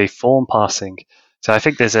did to the form parsing. So I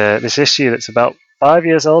think there's this issue that's about 5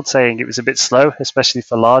 years old saying it was a bit slow, especially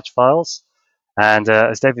for large files. And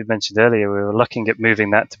as David mentioned earlier, we were looking at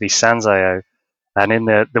moving that to be Sans.io. And in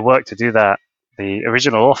the work to do that, the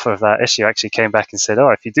original author of that issue actually came back and said,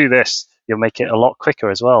 if you do this, you'll make it a lot quicker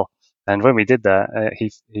as well. And when we did that,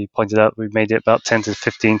 he pointed out we made it about 10 to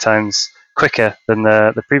 15 times quicker than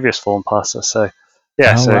the previous form parser. So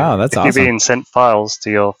that's awesome. You're being sent files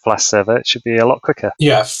to your Flask server, it should be a lot quicker.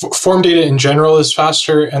 Yeah, form data in general is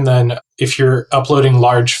faster. And then if you're uploading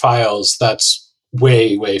large files, that's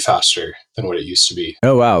way, way faster than what it used to be.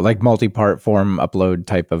 Oh, wow. Like multi-part form upload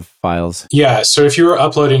type of files. Yeah. So if you were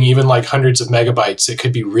uploading even like hundreds of megabytes, it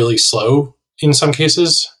could be really slow in some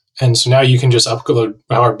cases. And so now you can just upload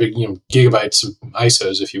however big, gigabytes of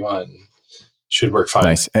ISOs if you want. Should work fine.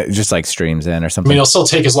 Nice. Just like streams in or something. I mean, it'll still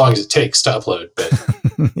take as long as it takes to upload, but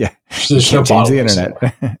there's no change the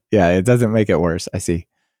internet. Yeah, it doesn't make it worse. I see.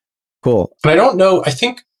 Cool. And I don't know.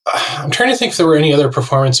 I'm trying to think if there were any other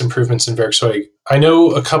performance improvements in Verkzeug. I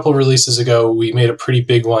know a couple releases ago, we made a pretty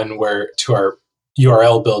big one to our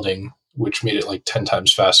URL building, which made it like 10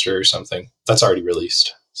 times faster or something. That's already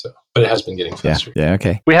released. But it has been getting faster. Yeah,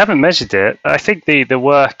 okay. We haven't measured it. I think the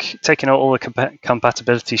work, taking out all the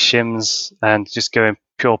compatibility shims and just going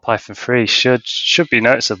pure Python 3 should be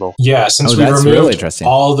noticeable. Yeah, since we removed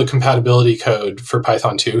all the compatibility code for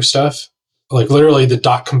Python 2 stuff, like literally the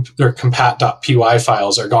compat.py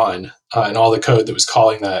files are gone, and all the code that was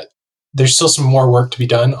calling that. There's still some more work to be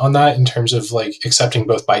done on that in terms of like accepting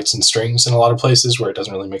both bytes and strings in a lot of places where it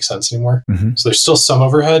doesn't really make sense anymore. So there's still some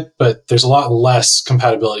overhead, but there's a lot less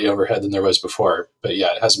compatibility overhead than there was before. But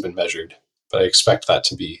yeah, it hasn't been measured. but I expect that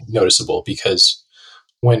to be noticeable because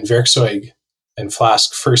when Werkzeug and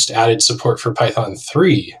Flask first added support for Python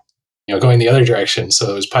 3, going the other direction,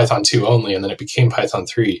 so it was Python 2 only, and then it became Python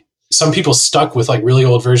 3. Some people stuck with like really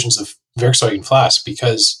old versions of Werkzeug and Flask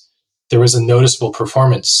because there was a noticeable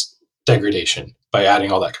performance degradation by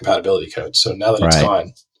adding all that compatibility code. So now that it's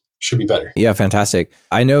gone, should be better. Yeah, fantastic.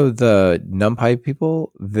 I know the NumPy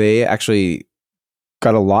people, they actually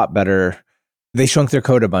got a lot better. They shrunk their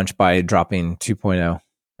code a bunch by dropping 2.0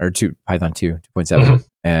 or Python 2, 2.7.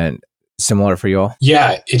 And similar for you all?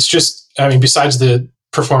 Yeah, it's just, besides the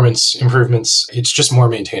performance improvements, it's just more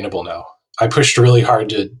maintainable now. I pushed really hard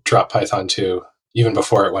to drop Python 2 even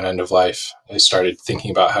before it went end of life. I started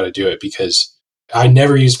thinking about how to do it because I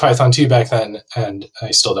never used Python 2 back then, and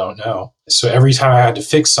I still don't know. So every time I had to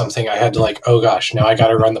fix something, I had to oh gosh, now I got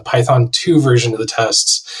to run the Python 2 version of the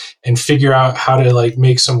tests and figure out how to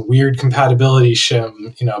make some weird compatibility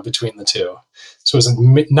shim, between the two. So it was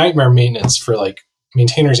a nightmare maintenance for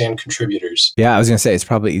maintainers and contributors. Yeah, I was going to say it's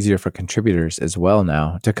probably easier for contributors as well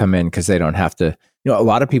now to come in because they don't have to, a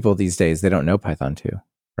lot of people these days, they don't know Python 2,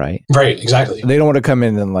 right? Right, exactly. They don't want to come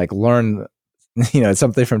in and learn,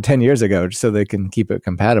 something from 10 years ago so they can keep it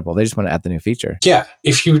compatible. They just want to add the new feature. Yeah.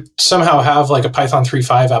 If you somehow have a Python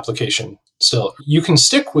 3.5 application still, you can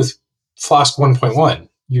stick with Flask 1.1.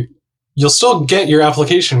 You'll still get your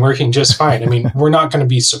application working just fine. We're not going to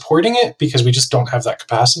be supporting it because we just don't have that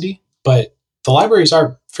capacity, but the libraries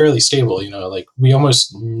are fairly stable. We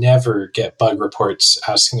almost never get bug reports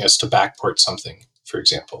asking us to backport something, for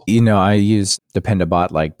example. I use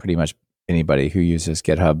Dependabot like pretty much anybody who uses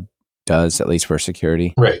GitHub does, at least for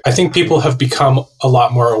security. Right. I think people have become a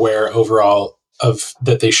lot more aware overall of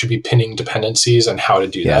that they should be pinning dependencies and how to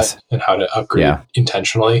do that and how to upgrade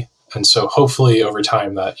intentionally. And so hopefully over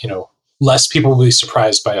time that, less people will be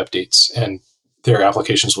surprised by updates and their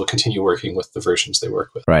applications will continue working with the versions they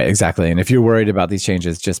work with. Right, exactly. And if you're worried about these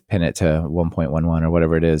changes, just pin it to 1.11 or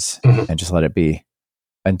whatever it is and just let it be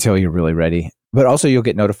until you're really ready. But also you'll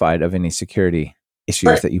get notified of any security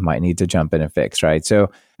issues that you might need to jump in and fix, right? So,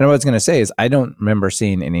 and what I was going to say is I don't remember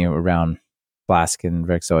seeing any around Flask and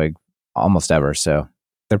Werkzeug almost ever. So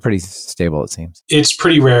they're pretty stable, it seems. It's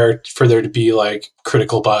pretty rare for there to be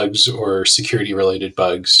critical bugs or security related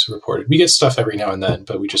bugs reported. We get stuff every now and then,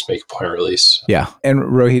 but we just make a point release. Yeah. And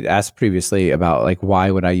Rohit asked previously about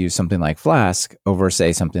why would I use something like Flask over,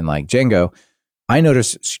 say, something like Django? I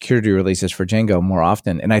notice security releases for Django more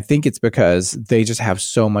often. And I think it's because they just have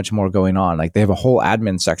so much more going on. They have a whole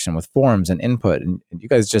admin section with forms and input. And you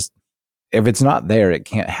guys just, if it's not there, it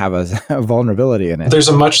can't have a vulnerability in it. There's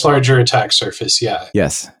a much larger attack surface, yeah.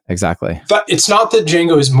 Yes, exactly. But it's not that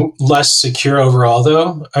Django is less secure overall,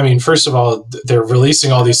 though. First of all, they're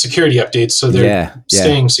releasing all these security updates, so they're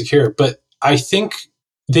staying secure. But I think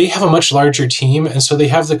they have a much larger team, and so they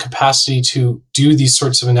have the capacity to do these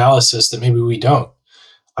sorts of analysis that maybe we don't.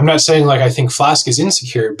 I'm not saying I think Flask is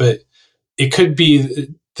insecure, but it could be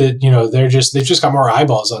that they've just got more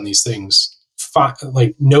eyeballs on these things.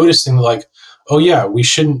 Noticing oh yeah, we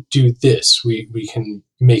shouldn't do this. We can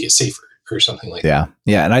make it safer or something like that.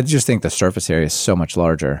 Yeah. And I just think the surface area is so much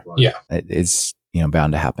larger. Yeah. It's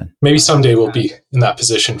bound to happen. Maybe someday we'll be in that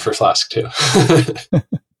position for Flask too.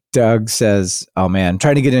 Doug says, oh man,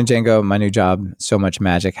 trying to get in Django, my new job, so much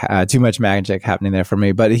magic, too much magic happening there for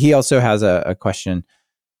me. But he also has a question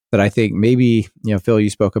that I think maybe, Phil, you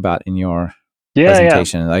spoke about in your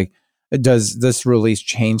presentation. Does this release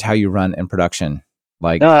change how you run in production?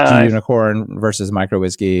 Unicorn versus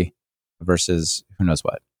MicroWhiskey versus who knows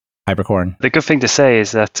what? Hypercorn? The good thing to say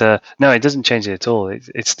is that, no, it doesn't change it at all.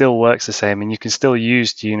 It still works the same, and you can still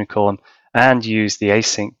use Unicorn and use the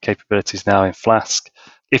async capabilities now in Flask.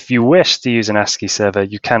 If you wish to use an ASCII server,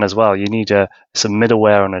 you can as well. You need some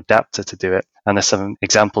middleware and adapter to do it. And there's some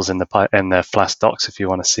examples in the Flask docs if you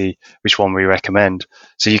want to see which one we recommend.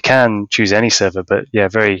 So you can choose any server, but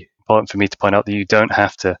very important for me to point out that you don't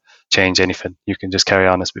have to change anything. You can just carry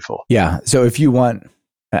on as before. Yeah. So if you want,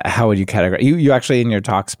 how would you categorize? You actually in your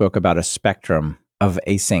talk spoke about a spectrum of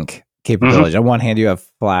async capabilities. On one hand, you have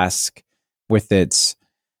Flask with its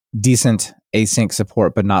decent async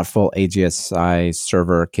support, but not full AGSI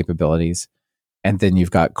server capabilities. And then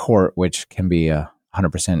you've got Court, which can be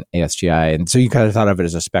 100% ASGI. And so you kind of thought of it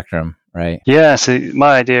as a spectrum, right? Yeah. So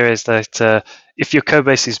my idea is that if your code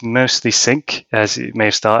base is mostly sync, as it may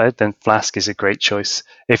have started, then Flask is a great choice.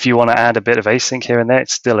 If you want to add a bit of async here and there,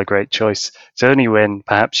 it's still a great choice. It's only when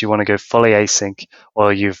perhaps you want to go fully async,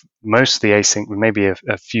 or you've mostly async with maybe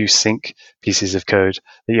a few sync pieces of code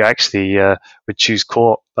that you actually would choose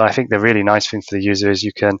Court. But I think the really nice thing for the user is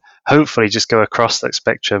you can hopefully just go across that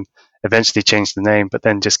spectrum eventually change the name, but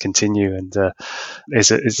then just continue, and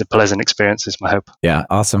is a pleasant experience, is my hope. Yeah,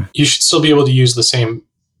 awesome. You should still be able to use the same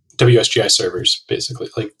WSGI servers, basically.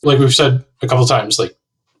 Like we've said a couple of times, like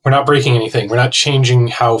we're not breaking anything. We're not changing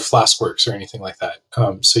how Flask works or anything like that.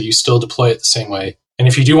 So you still deploy it the same way. And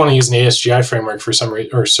if you do want to use an ASGI framework for some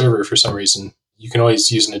or server for some reason, you can always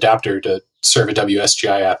use an adapter to serve a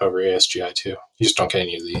WSGI app over ASGI too. You just don't get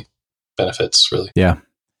any of the benefits, really. Yeah.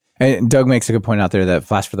 And Doug makes a good point out there that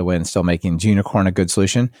Flask for the Win is still making Gunicorn a good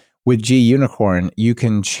solution. With Gunicorn, you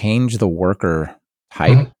can change the worker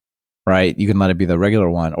type, right? You can let it be the regular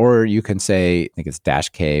one, or you can say, I think it's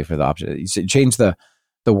 -K for the option. You change the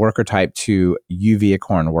worker type to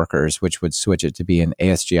UVicorn workers, which would switch it to be an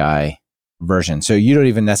ASGI version. So you don't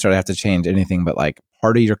even necessarily have to change anything but like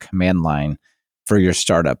part of your command line for your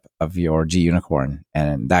startup of your Gunicorn.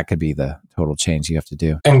 And that could be the total change you have to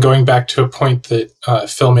do. And going back to a point that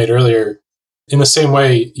Phil made earlier, in the same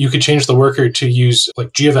way, you could change the worker to use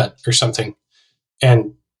like Gevent or something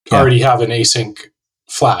and already have an async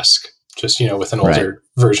Flask, just, with an older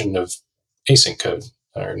version of async code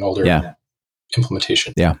or an older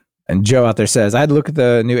implementation. Yeah. And Joe out there says, I had to look at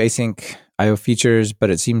the new async IO features, but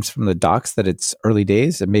it seems from the docs that it's early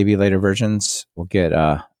days and maybe later versions will get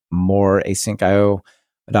more async IO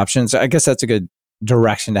adoption. So I guess that's a good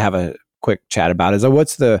direction to have a quick chat about. So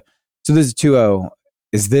this is 2.0.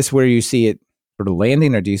 Is this where you see it sort of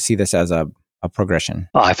landing, or do you see this as a progression?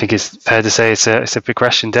 Oh, I think it's fair to say it's a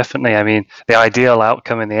progression, definitely. I mean, the ideal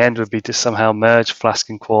outcome in the end would be to somehow merge Flask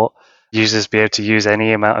and Quart. Users be able to use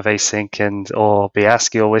any amount of async or be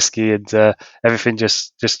ASCII or WSGI, and everything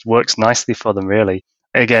just works nicely for them, really.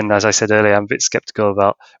 Again, as I said earlier, I'm a bit skeptical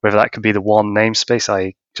about whether that could be the one namespace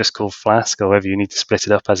I just called Flask, or whether you need to split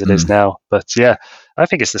it up as it is now. But yeah, I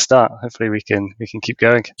think it's the start. Hopefully we can keep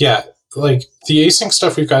going. Yeah, like the async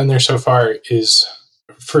stuff we've got in there so far is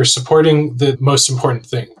for supporting the most important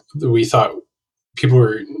thing that we thought people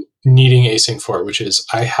were needing async for, which is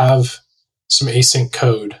I have some async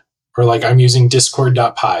code, or like I'm using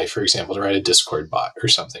discord.py, for example, to write a Discord bot or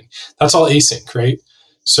something. That's all async, right?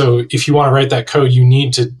 So if you want to write that code, you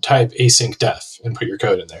need to type async def and put your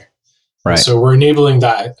code in there. Right. So we're enabling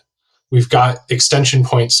that. We've got extension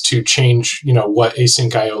points to change, what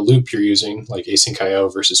async IO loop you're using, like async IO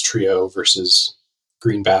versus trio versus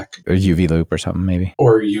greenback. Or UV loop or something, maybe.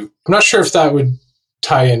 I'm not sure if that would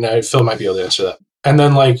tie in. Phil might be able to answer that. And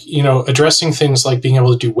then addressing things like being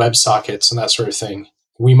able to do WebSockets and that sort of thing.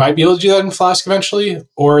 We might be able to do that in Flask eventually,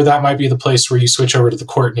 or that might be the place where you switch over to the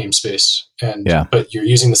Quart namespace. But you're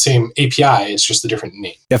using the same API, it's just a different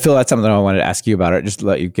name. Yeah, Phil, that's something I wanted to ask you about. It just to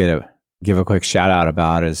let you give a quick shout out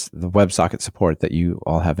about is the WebSocket support that you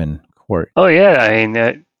all have in Quart. Oh yeah, I mean,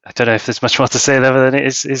 I don't know if there's much more to say other than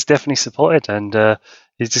it's definitely supported, and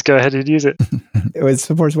you just go ahead and use it. It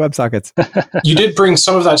supports WebSockets. You did bring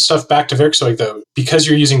some of that stuff back to Werkzeug, though. Because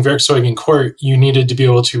you're using Werkzeug in Quart, you needed to be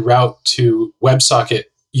able to route to WebSocket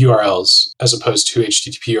URLs as opposed to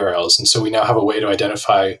HTTP URLs. And so we now have a way to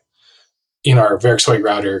identify in our Werkzeug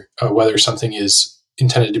router whether something is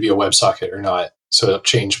intended to be a WebSocket or not. So it'll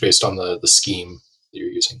change based on the scheme that you're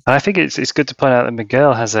using. And I think it's good to point out that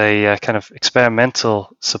Miguel has a kind of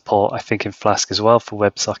experimental support, I think, in Flask as well for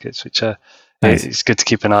WebSockets, which nice. It's good to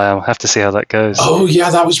keep an eye on. I'll have to see how that goes. Oh yeah,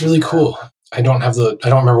 that was really cool. I don't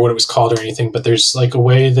remember what it was called or anything, but there's like a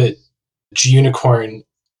way that Gunicorn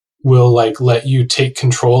will let you take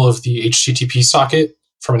control of the HTTP socket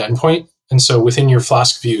from an endpoint. And so within your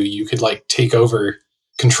Flask view, you could take over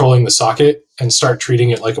controlling the socket and start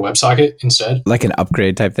treating it like a WebSocket instead. Like an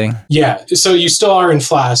upgrade type thing? Yeah. So you still are in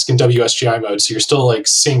Flask in WSGI mode. So you're still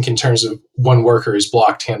sync in terms of one worker is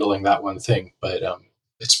blocked handling that one thing. But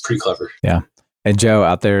it's pretty clever. Yeah. And Joe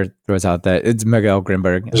out there throws out that it's Miguel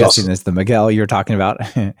Grimberg. I'm guessing it's the Miguel you're talking about.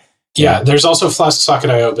 Yeah, there's also Flask Socket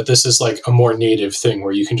IO, but this is a more native thing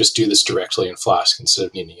where you can just do this directly in Flask instead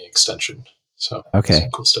of needing an extension. So okay, some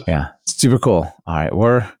cool stuff. Yeah, super cool. All right,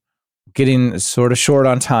 we're getting sort of short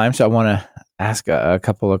on time, so I want to ask a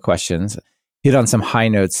couple of questions. Hit on some high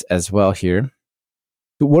notes as well here.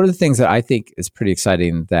 One of the things that I think is pretty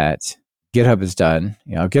exciting that GitHub has done,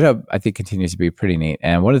 GitHub I think continues to be pretty neat.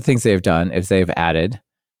 And one of the things they've done is they've added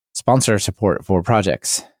sponsor support for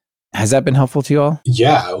projects. Has that been helpful to you all?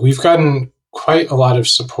 Yeah, we've gotten quite a lot of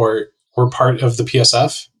support. We're part of the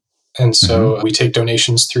PSF. And so we take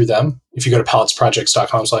donations through them. If you go to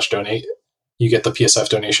palletsprojects.com/donate, you get the PSF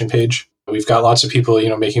donation page. We've got lots of people,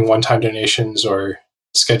 making one-time donations or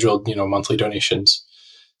scheduled, monthly donations.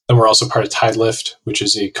 Then we're also part of TideLift, which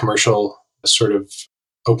is a commercial sort of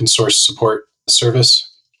open source support service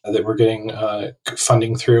that we're getting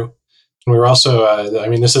funding through. And we were also,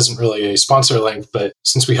 this isn't really a sponsor link, but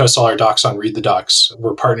since we host all our docs on Read the Docs,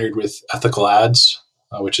 we're partnered with Ethical Ads,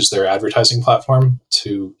 which is their advertising platform,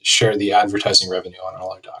 to share the advertising revenue on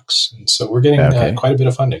all our docs. And so we're getting quite a bit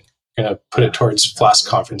of funding. We're going to put it towards Flask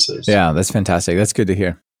conferences. Yeah, that's fantastic. That's good to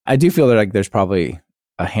hear. I do feel that like there's probably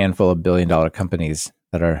a handful of billion-dollar companies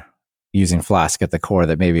that are using Flask at the core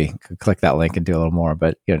that maybe could click that link and do a little more,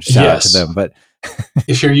 but shout out to them. But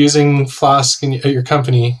if you're using Flask at your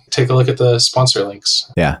company, take a look at the sponsor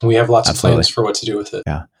links. Yeah. And we have lots of plans for what to do with it.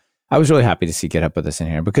 Yeah. I was really happy to see GitHub put this in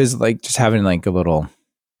here because like just having like a little,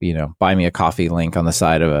 buy me a coffee link on the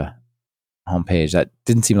side of a homepage, that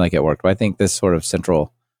didn't seem like it worked. But I think this sort of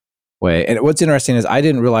central way. And what's interesting is I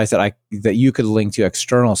didn't realize that you could link to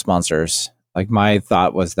external sponsors. Like my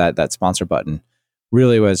thought was that sponsor button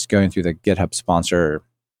really was going through the GitHub sponsor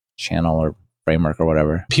channel or framework or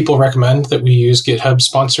whatever. People recommend that we use GitHub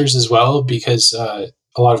sponsors as well because a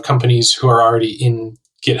lot of companies who are already in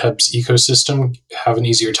GitHub's ecosystem have an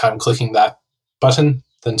easier time clicking that button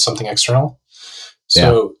than something external.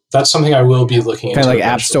 So that's something I will be looking into. Kind of like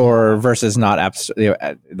App Store versus not App Store,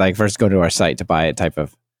 like versus go to our site to buy it type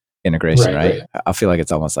of integration, right? I feel like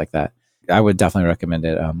it's almost like that. I would definitely recommend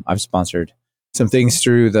it. I've sponsored some things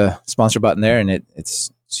through the sponsor button there, and it's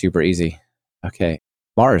super easy. Okay.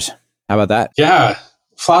 Mars. How about that? Yeah.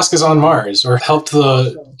 Flask is on Mars, or helped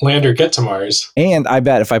the lander get to Mars. And I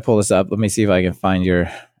bet if I pull this up, let me see if I can find your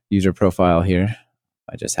user profile here.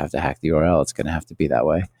 I just have to hack the URL. It's going to have to be that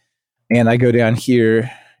way. And I go down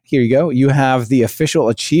here. Here you go. You have the official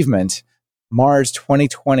achievement, Mars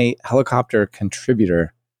 2020 helicopter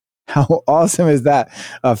contributor. How awesome is that?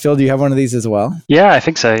 Phil, do you have one of these as well? Yeah, I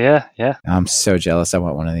think so. Yeah. I'm so jealous. I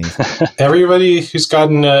want one of these. Everybody who's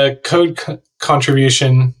gotten a code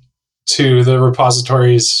contribution to the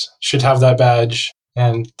repositories should have that badge.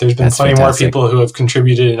 And there's been plenty more people who have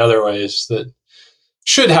contributed in other ways that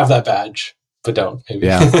should have that badge, but don't. Maybe.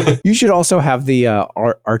 Yeah. You should also have the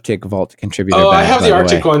Arctic Vault contributor badge. I have the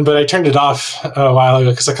Arctic one, but I turned it off a while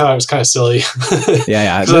ago because I thought it was kind of silly.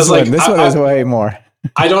 Yeah. This one is way more.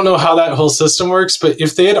 I don't know how that whole system works, but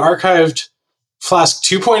if they had archived Flask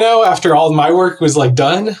 2.0 after all my work was like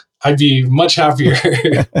done, I'd be much happier.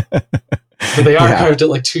 But they archived it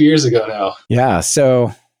like 2 years ago now. Yeah.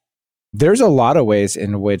 So there's a lot of ways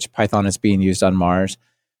in which Python is being used on Mars.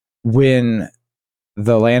 When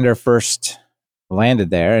the lander first landed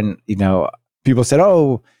there, and people said,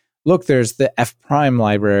 "Oh, look, there's the F prime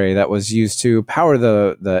library that was used to power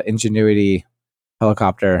the Ingenuity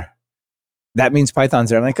helicopter. That means Python's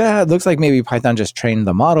there." I'm like, it looks like maybe Python just trained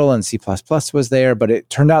the model and C++ was there, but it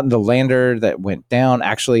turned out in the lander that went down,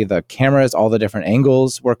 actually the cameras, all the different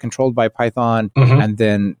angles were controlled by Python. Mm-hmm. And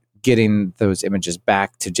then getting those images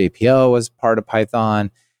back to JPL was part of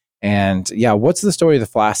Python. And what's the story of the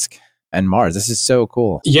Flask and Mars? This is so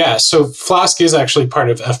cool. Yeah, so Flask is actually part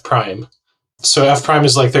of F prime. So F prime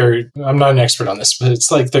is like I'm not an expert on this, but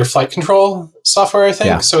it's like their flight control software, I think.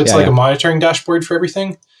 Yeah. So it's a monitoring dashboard for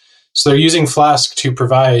everything. So they're using Flask to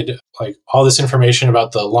provide like all this information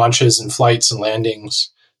about the launches and flights and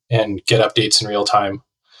landings and get updates in real time.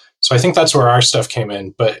 So I think that's where our stuff came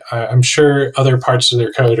in, but I'm sure other parts of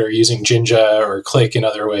their code are using Jinja or Click in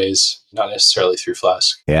other ways, not necessarily through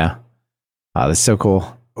Flask. Yeah. That's so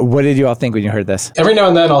cool. What did you all think when you heard this? Every now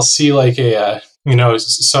and then I'll see like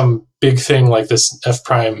some big thing like this F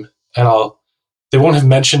prime, and they won't have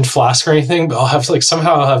mentioned Flask or anything, but I'll have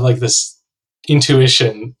this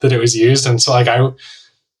intuition that it was used. And so like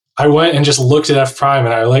I went and just looked at F prime,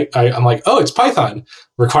 and I'm like, oh, it's Python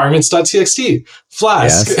requirements.txt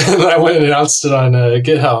Flask. Yes. And then I went and announced it on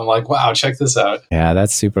GitHub. I'm like, wow, check this out. Yeah,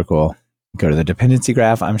 that's super cool. Go to the dependency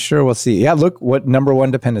graph. I'm sure we'll see. Yeah, look, what number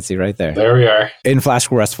one dependency right there. There we are. In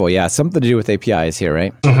Flask RESTful. Yeah, something to do with APIs here,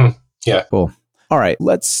 right? Mm-hmm. Yeah. Cool. All right,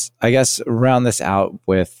 let's, I guess, round this out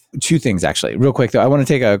with two things, actually. Real quick, though, I want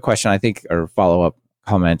to take a question, I think, or follow-up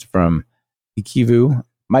comment from Ikivu.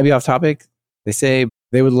 Might be off topic. They say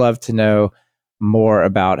they would love to know more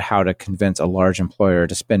about how to convince a large employer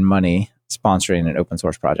to spend money sponsoring an open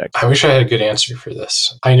source project. I wish I had a good answer for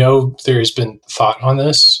this. I know there's been thought on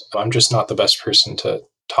this. I'm just not the best person to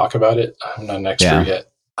talk about it. I'm not an expert yet.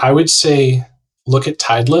 I would say look at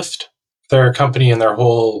Tidelift. They're a company, and their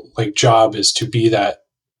whole job is to be that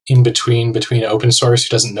in between open source who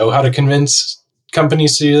doesn't know how to convince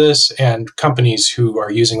companies to do this, and companies who are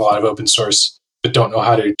using a lot of open source but don't know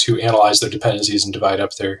how to analyze their dependencies and divide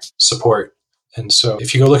up their support. And so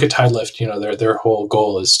if you go look at Tidelift, their whole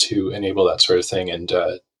goal is to enable that sort of thing. And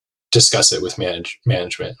discuss it with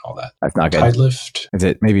management and all that. That's not good. Tide lift. Is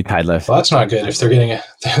it maybe tide lift? Well, that's not good. If they're getting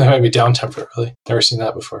they might be down temporarily. Never seen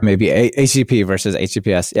that before. Maybe HTTP versus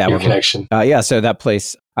HTTPS. Yeah, Your connection. So that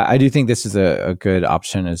place, I do think this is a good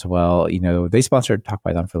option as well. They sponsored Talk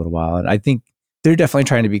Python for a little while, and I think they're definitely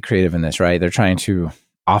trying to be creative in this, right? They're trying to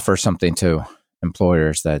offer something to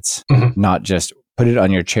employers that's not just put it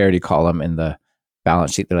on your charity column in the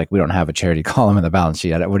balance sheet. They're like, we don't have a charity column in the balance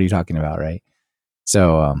sheet. What are you talking about, right?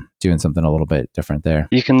 So doing something a little bit different there.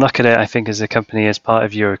 You can look at it, I think, as a company as part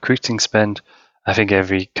of your recruiting spend. I think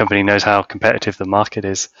every company knows how competitive the market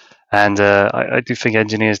is. And I do think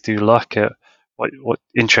engineers do look at what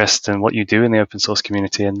interest and what you do in the open source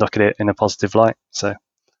community and look at it in a positive light. So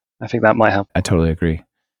I think that might help. I totally agree. A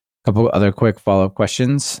couple other quick follow-up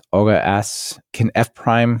questions. Olga asks, can F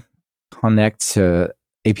prime connect to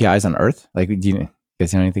APIs on Earth? Like, do you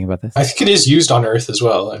guys know anything about this? I think it is used on Earth as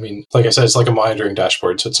well. I mean, like I said, it's like a monitoring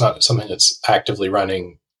dashboard, so it's not something that's actively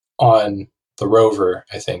running on the rover,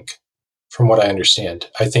 I think, from what I understand.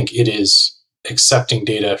 I think it is accepting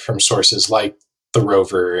data from sources like the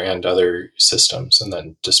rover and other systems and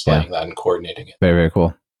then displaying that and coordinating it. Very, very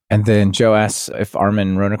cool. And then Joe asks if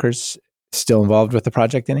Armin Ronaker's still involved with the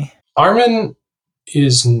project, any? Armin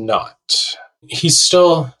is not. He's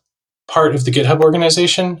still part of the GitHub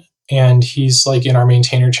organization, and he's like in our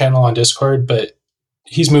maintainer channel on Discord, but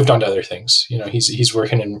he's moved on to other things. He's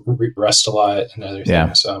working in Rust a lot and other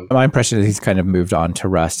things. My impression is he's kind of moved on to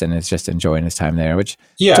Rust and is just enjoying his time there, which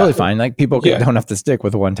is totally fine. Like people don't have to stick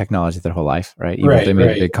with one technology their whole life, right? Even if they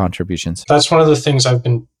made big contributions. That's one of the things I've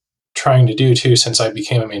been trying to do too since I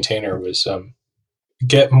became a maintainer was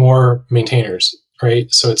get more maintainers,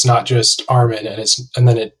 right? So it's not just Armin,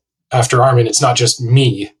 after Armin, it's not just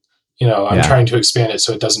me. I'm trying to expand it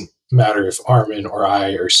so it doesn't matter if Armin or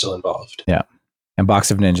I are still involved. Yeah. And Box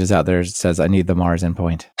of Ninjas out there says, I need the Mars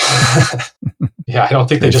endpoint. Yeah, I don't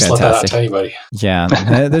think they just let that out to anybody. Yeah,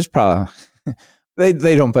 there's probably...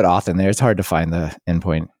 They don't put auth in there. It's hard to find the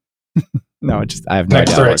endpoint. No, I have no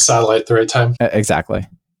idea. The right satellite at the right time. Exactly.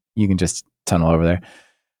 You can just tunnel over there.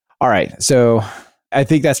 All right. So I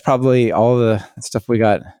think that's probably all the stuff we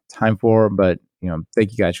got time for, but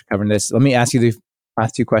thank you guys for covering this. Let me ask you the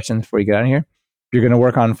last two questions before you get out of here. If you're going to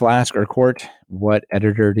work on Flask or Quart, what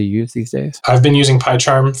editor do you use these days? I've been using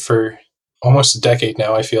PyCharm for almost a decade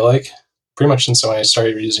now, I feel like. Pretty much since when I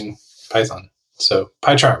started using Python. So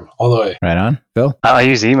PyCharm all the way. Right on. Phil? I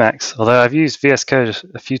use Emacs, although I've used VS Code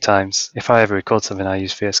a few times. If I ever record something, I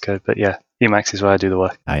use VS Code. But yeah, Emacs is where I do the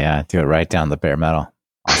work. Oh yeah, do it right down the bare metal.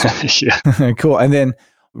 Awesome. Yeah. Cool. And then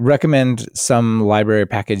recommend some library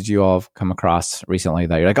package you all have come across recently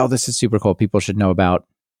that you're like, oh, this is super cool. People should know about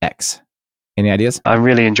X. Any ideas? I'm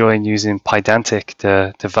really enjoying using Pydantic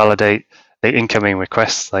to validate the incoming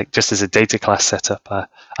requests, like just as a data class setup.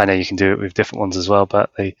 I know you can do it with different ones as well,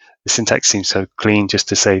 but the syntax seems so clean just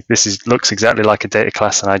to say looks exactly like a data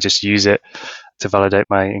class, and I just use it to validate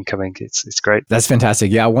my incoming. It's great. That's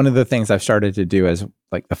fantastic. Yeah, one of the things I've started to do as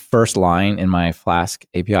like the first line in my Flask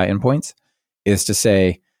API endpoints is to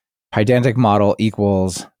say Pydantic model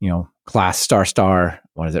equals, class **,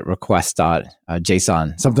 request dot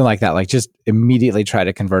JSON, something like that. Like just immediately try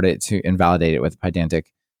to convert it to and validate it with Pydantic.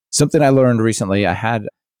 Something I learned recently, I had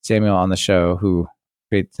Samuel on the show who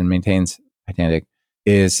creates and maintains Pydantic,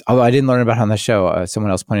 is, although I didn't learn about it on the show,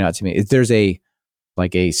 someone else pointed out to me, is there's a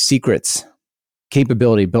secrets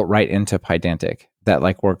capability built right into Pydantic that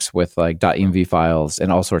works with .env files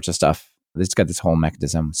and all sorts of stuff. It's got this whole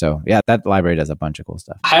mechanism. So yeah, that library does a bunch of cool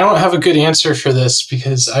stuff. I don't have a good answer for this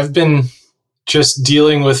because I've been just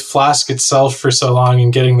dealing with Flask itself for so long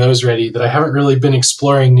and getting those ready that I haven't really been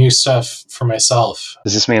exploring new stuff for myself.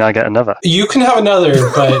 Does this mean I get another? You can have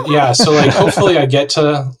another, but yeah, so hopefully I get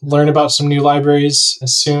to learn about some new libraries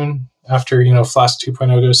soon after, Flask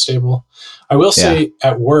 2.0 goes stable. I will say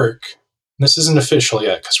at work, this isn't official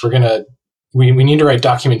yet because we need to write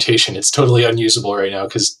documentation. It's totally unusable right now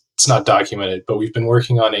because it's not documented, but we've been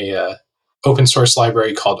working on a open source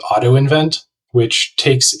library called AutoInvent, which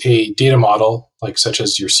takes a data model, such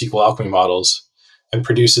as your SQL Alchemy models, and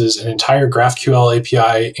produces an entire GraphQL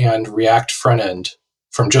API and React front end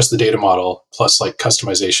from just the data model, plus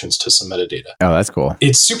customizations to some metadata. Oh, that's cool.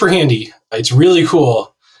 It's super handy. It's really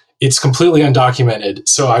cool. It's completely undocumented.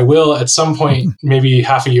 So I will, at some point, maybe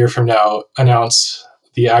half a year from now, announce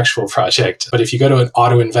the actual project. But if you go to an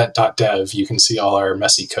autoinvent.dev, you can see all our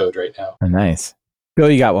messy code right now. Oh, nice.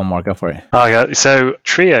 Bill, you got one more. Go for it. Oh, yeah. So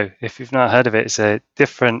Trio, if you've not heard of it, it's a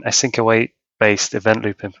different async await-based event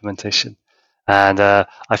loop implementation. And I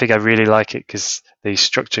think I really like it because the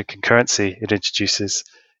structured concurrency it introduces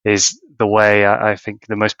is the way I think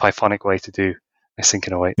the most Pythonic way to do async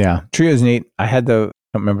and await. Yeah, Trio's neat. I don't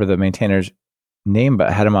remember the maintainer's name, but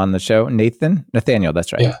I had him on the show. Nathaniel,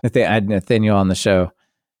 that's right. Yeah. I had Nathaniel on the show.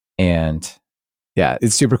 And yeah,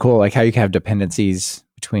 it's super cool. Like how you can have dependencies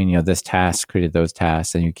between, this task created those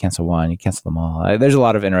tasks, and you cancel one, you cancel them all. There's a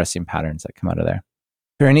lot of interesting patterns that come out of there.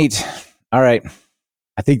 Very neat. All right.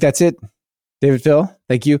 I think that's it. David, Phil,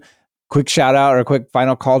 thank you. Quick shout out or a quick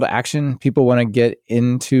final call to action. People want to get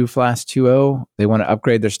into Flask 2.0. They want to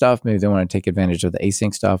upgrade their stuff. Maybe they want to take advantage of the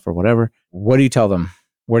async stuff or whatever. What do you tell them?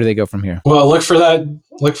 Where do they go from here? Well, look for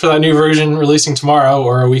that new version releasing tomorrow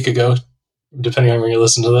or a week ago, depending on when you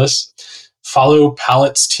listen to this. Follow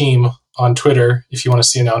Pallet's team on Twitter if you want to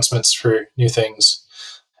see announcements for new things.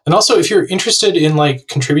 And also, if you're interested in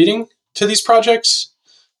contributing to these projects,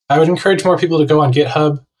 I would encourage more people to go on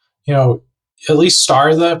GitHub, at least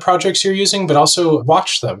star the projects you're using, but also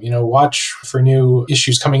watch them, watch for new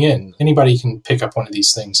issues coming in. Anybody can pick up one of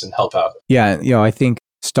these things and help out. Yeah. I think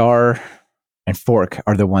star and fork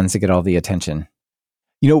are the ones that get all the attention.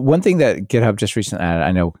 One thing that GitHub just recently added,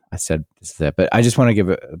 I know I said this is it, but I just want to give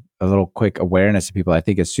a little quick awareness to people. I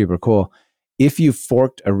think it's super cool. If you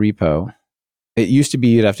forked a repo, it used to be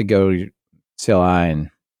you'd have to go to CLI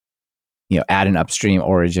and add an upstream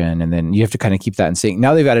origin, and then you have to kind of keep that in sync.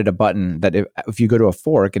 Now they've added a button that if you go to a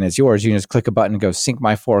fork and it's yours, you can just click a button and go sync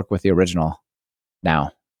my fork with the original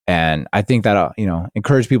now. And I think that'll,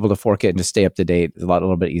 encourage people to fork it and just stay up to date a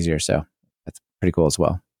little bit easier. So that's pretty cool as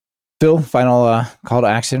well. Phil, final call to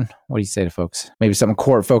action. What do you say to folks? Maybe something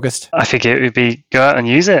core focused? I think it would be go out and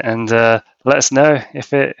use it and let us know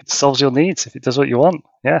if it solves your needs, if it does what you want.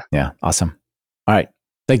 Yeah. Yeah. Awesome. All right.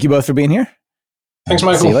 Thank you both for being here. Thanks,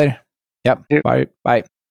 Michael. See you later. Yep. Yep. Bye.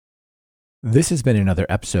 This has been another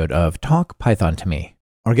episode of Talk Python to Me.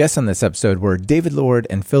 Our guests on this episode were David Lord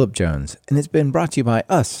and Philip Jones, and it's been brought to you by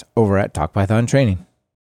us over at Talk Python Training.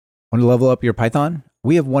 Want to level up your Python?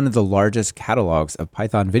 We have one of the largest catalogs of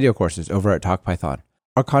Python video courses over at Talk Python.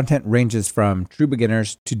 Our content ranges from true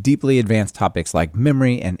beginners to deeply advanced topics like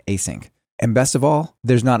memory and async. And best of all,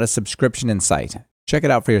 there's not a subscription in sight. Check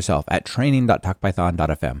it out for yourself at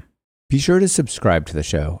training.talkpython.fm. Be sure to subscribe to the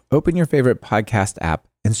show, open your favorite podcast app,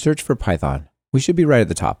 and search for Python. We should be right at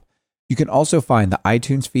the top. You can also find the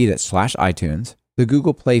iTunes feed at /iTunes, the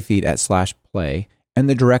Google Play feed at /play, and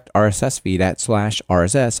the direct RSS feed at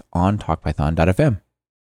 /RSS on talkpython.fm.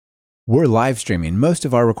 We're live streaming most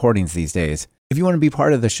of our recordings these days. If you want to be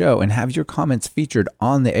part of the show and have your comments featured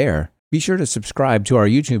on the air, be sure to subscribe to our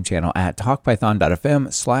YouTube channel at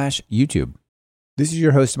talkpython.fm/YouTube. This is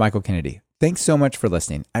your host, Michael Kennedy. Thanks so much for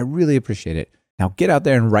listening. I really appreciate it. Now get out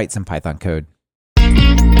there and write some Python code.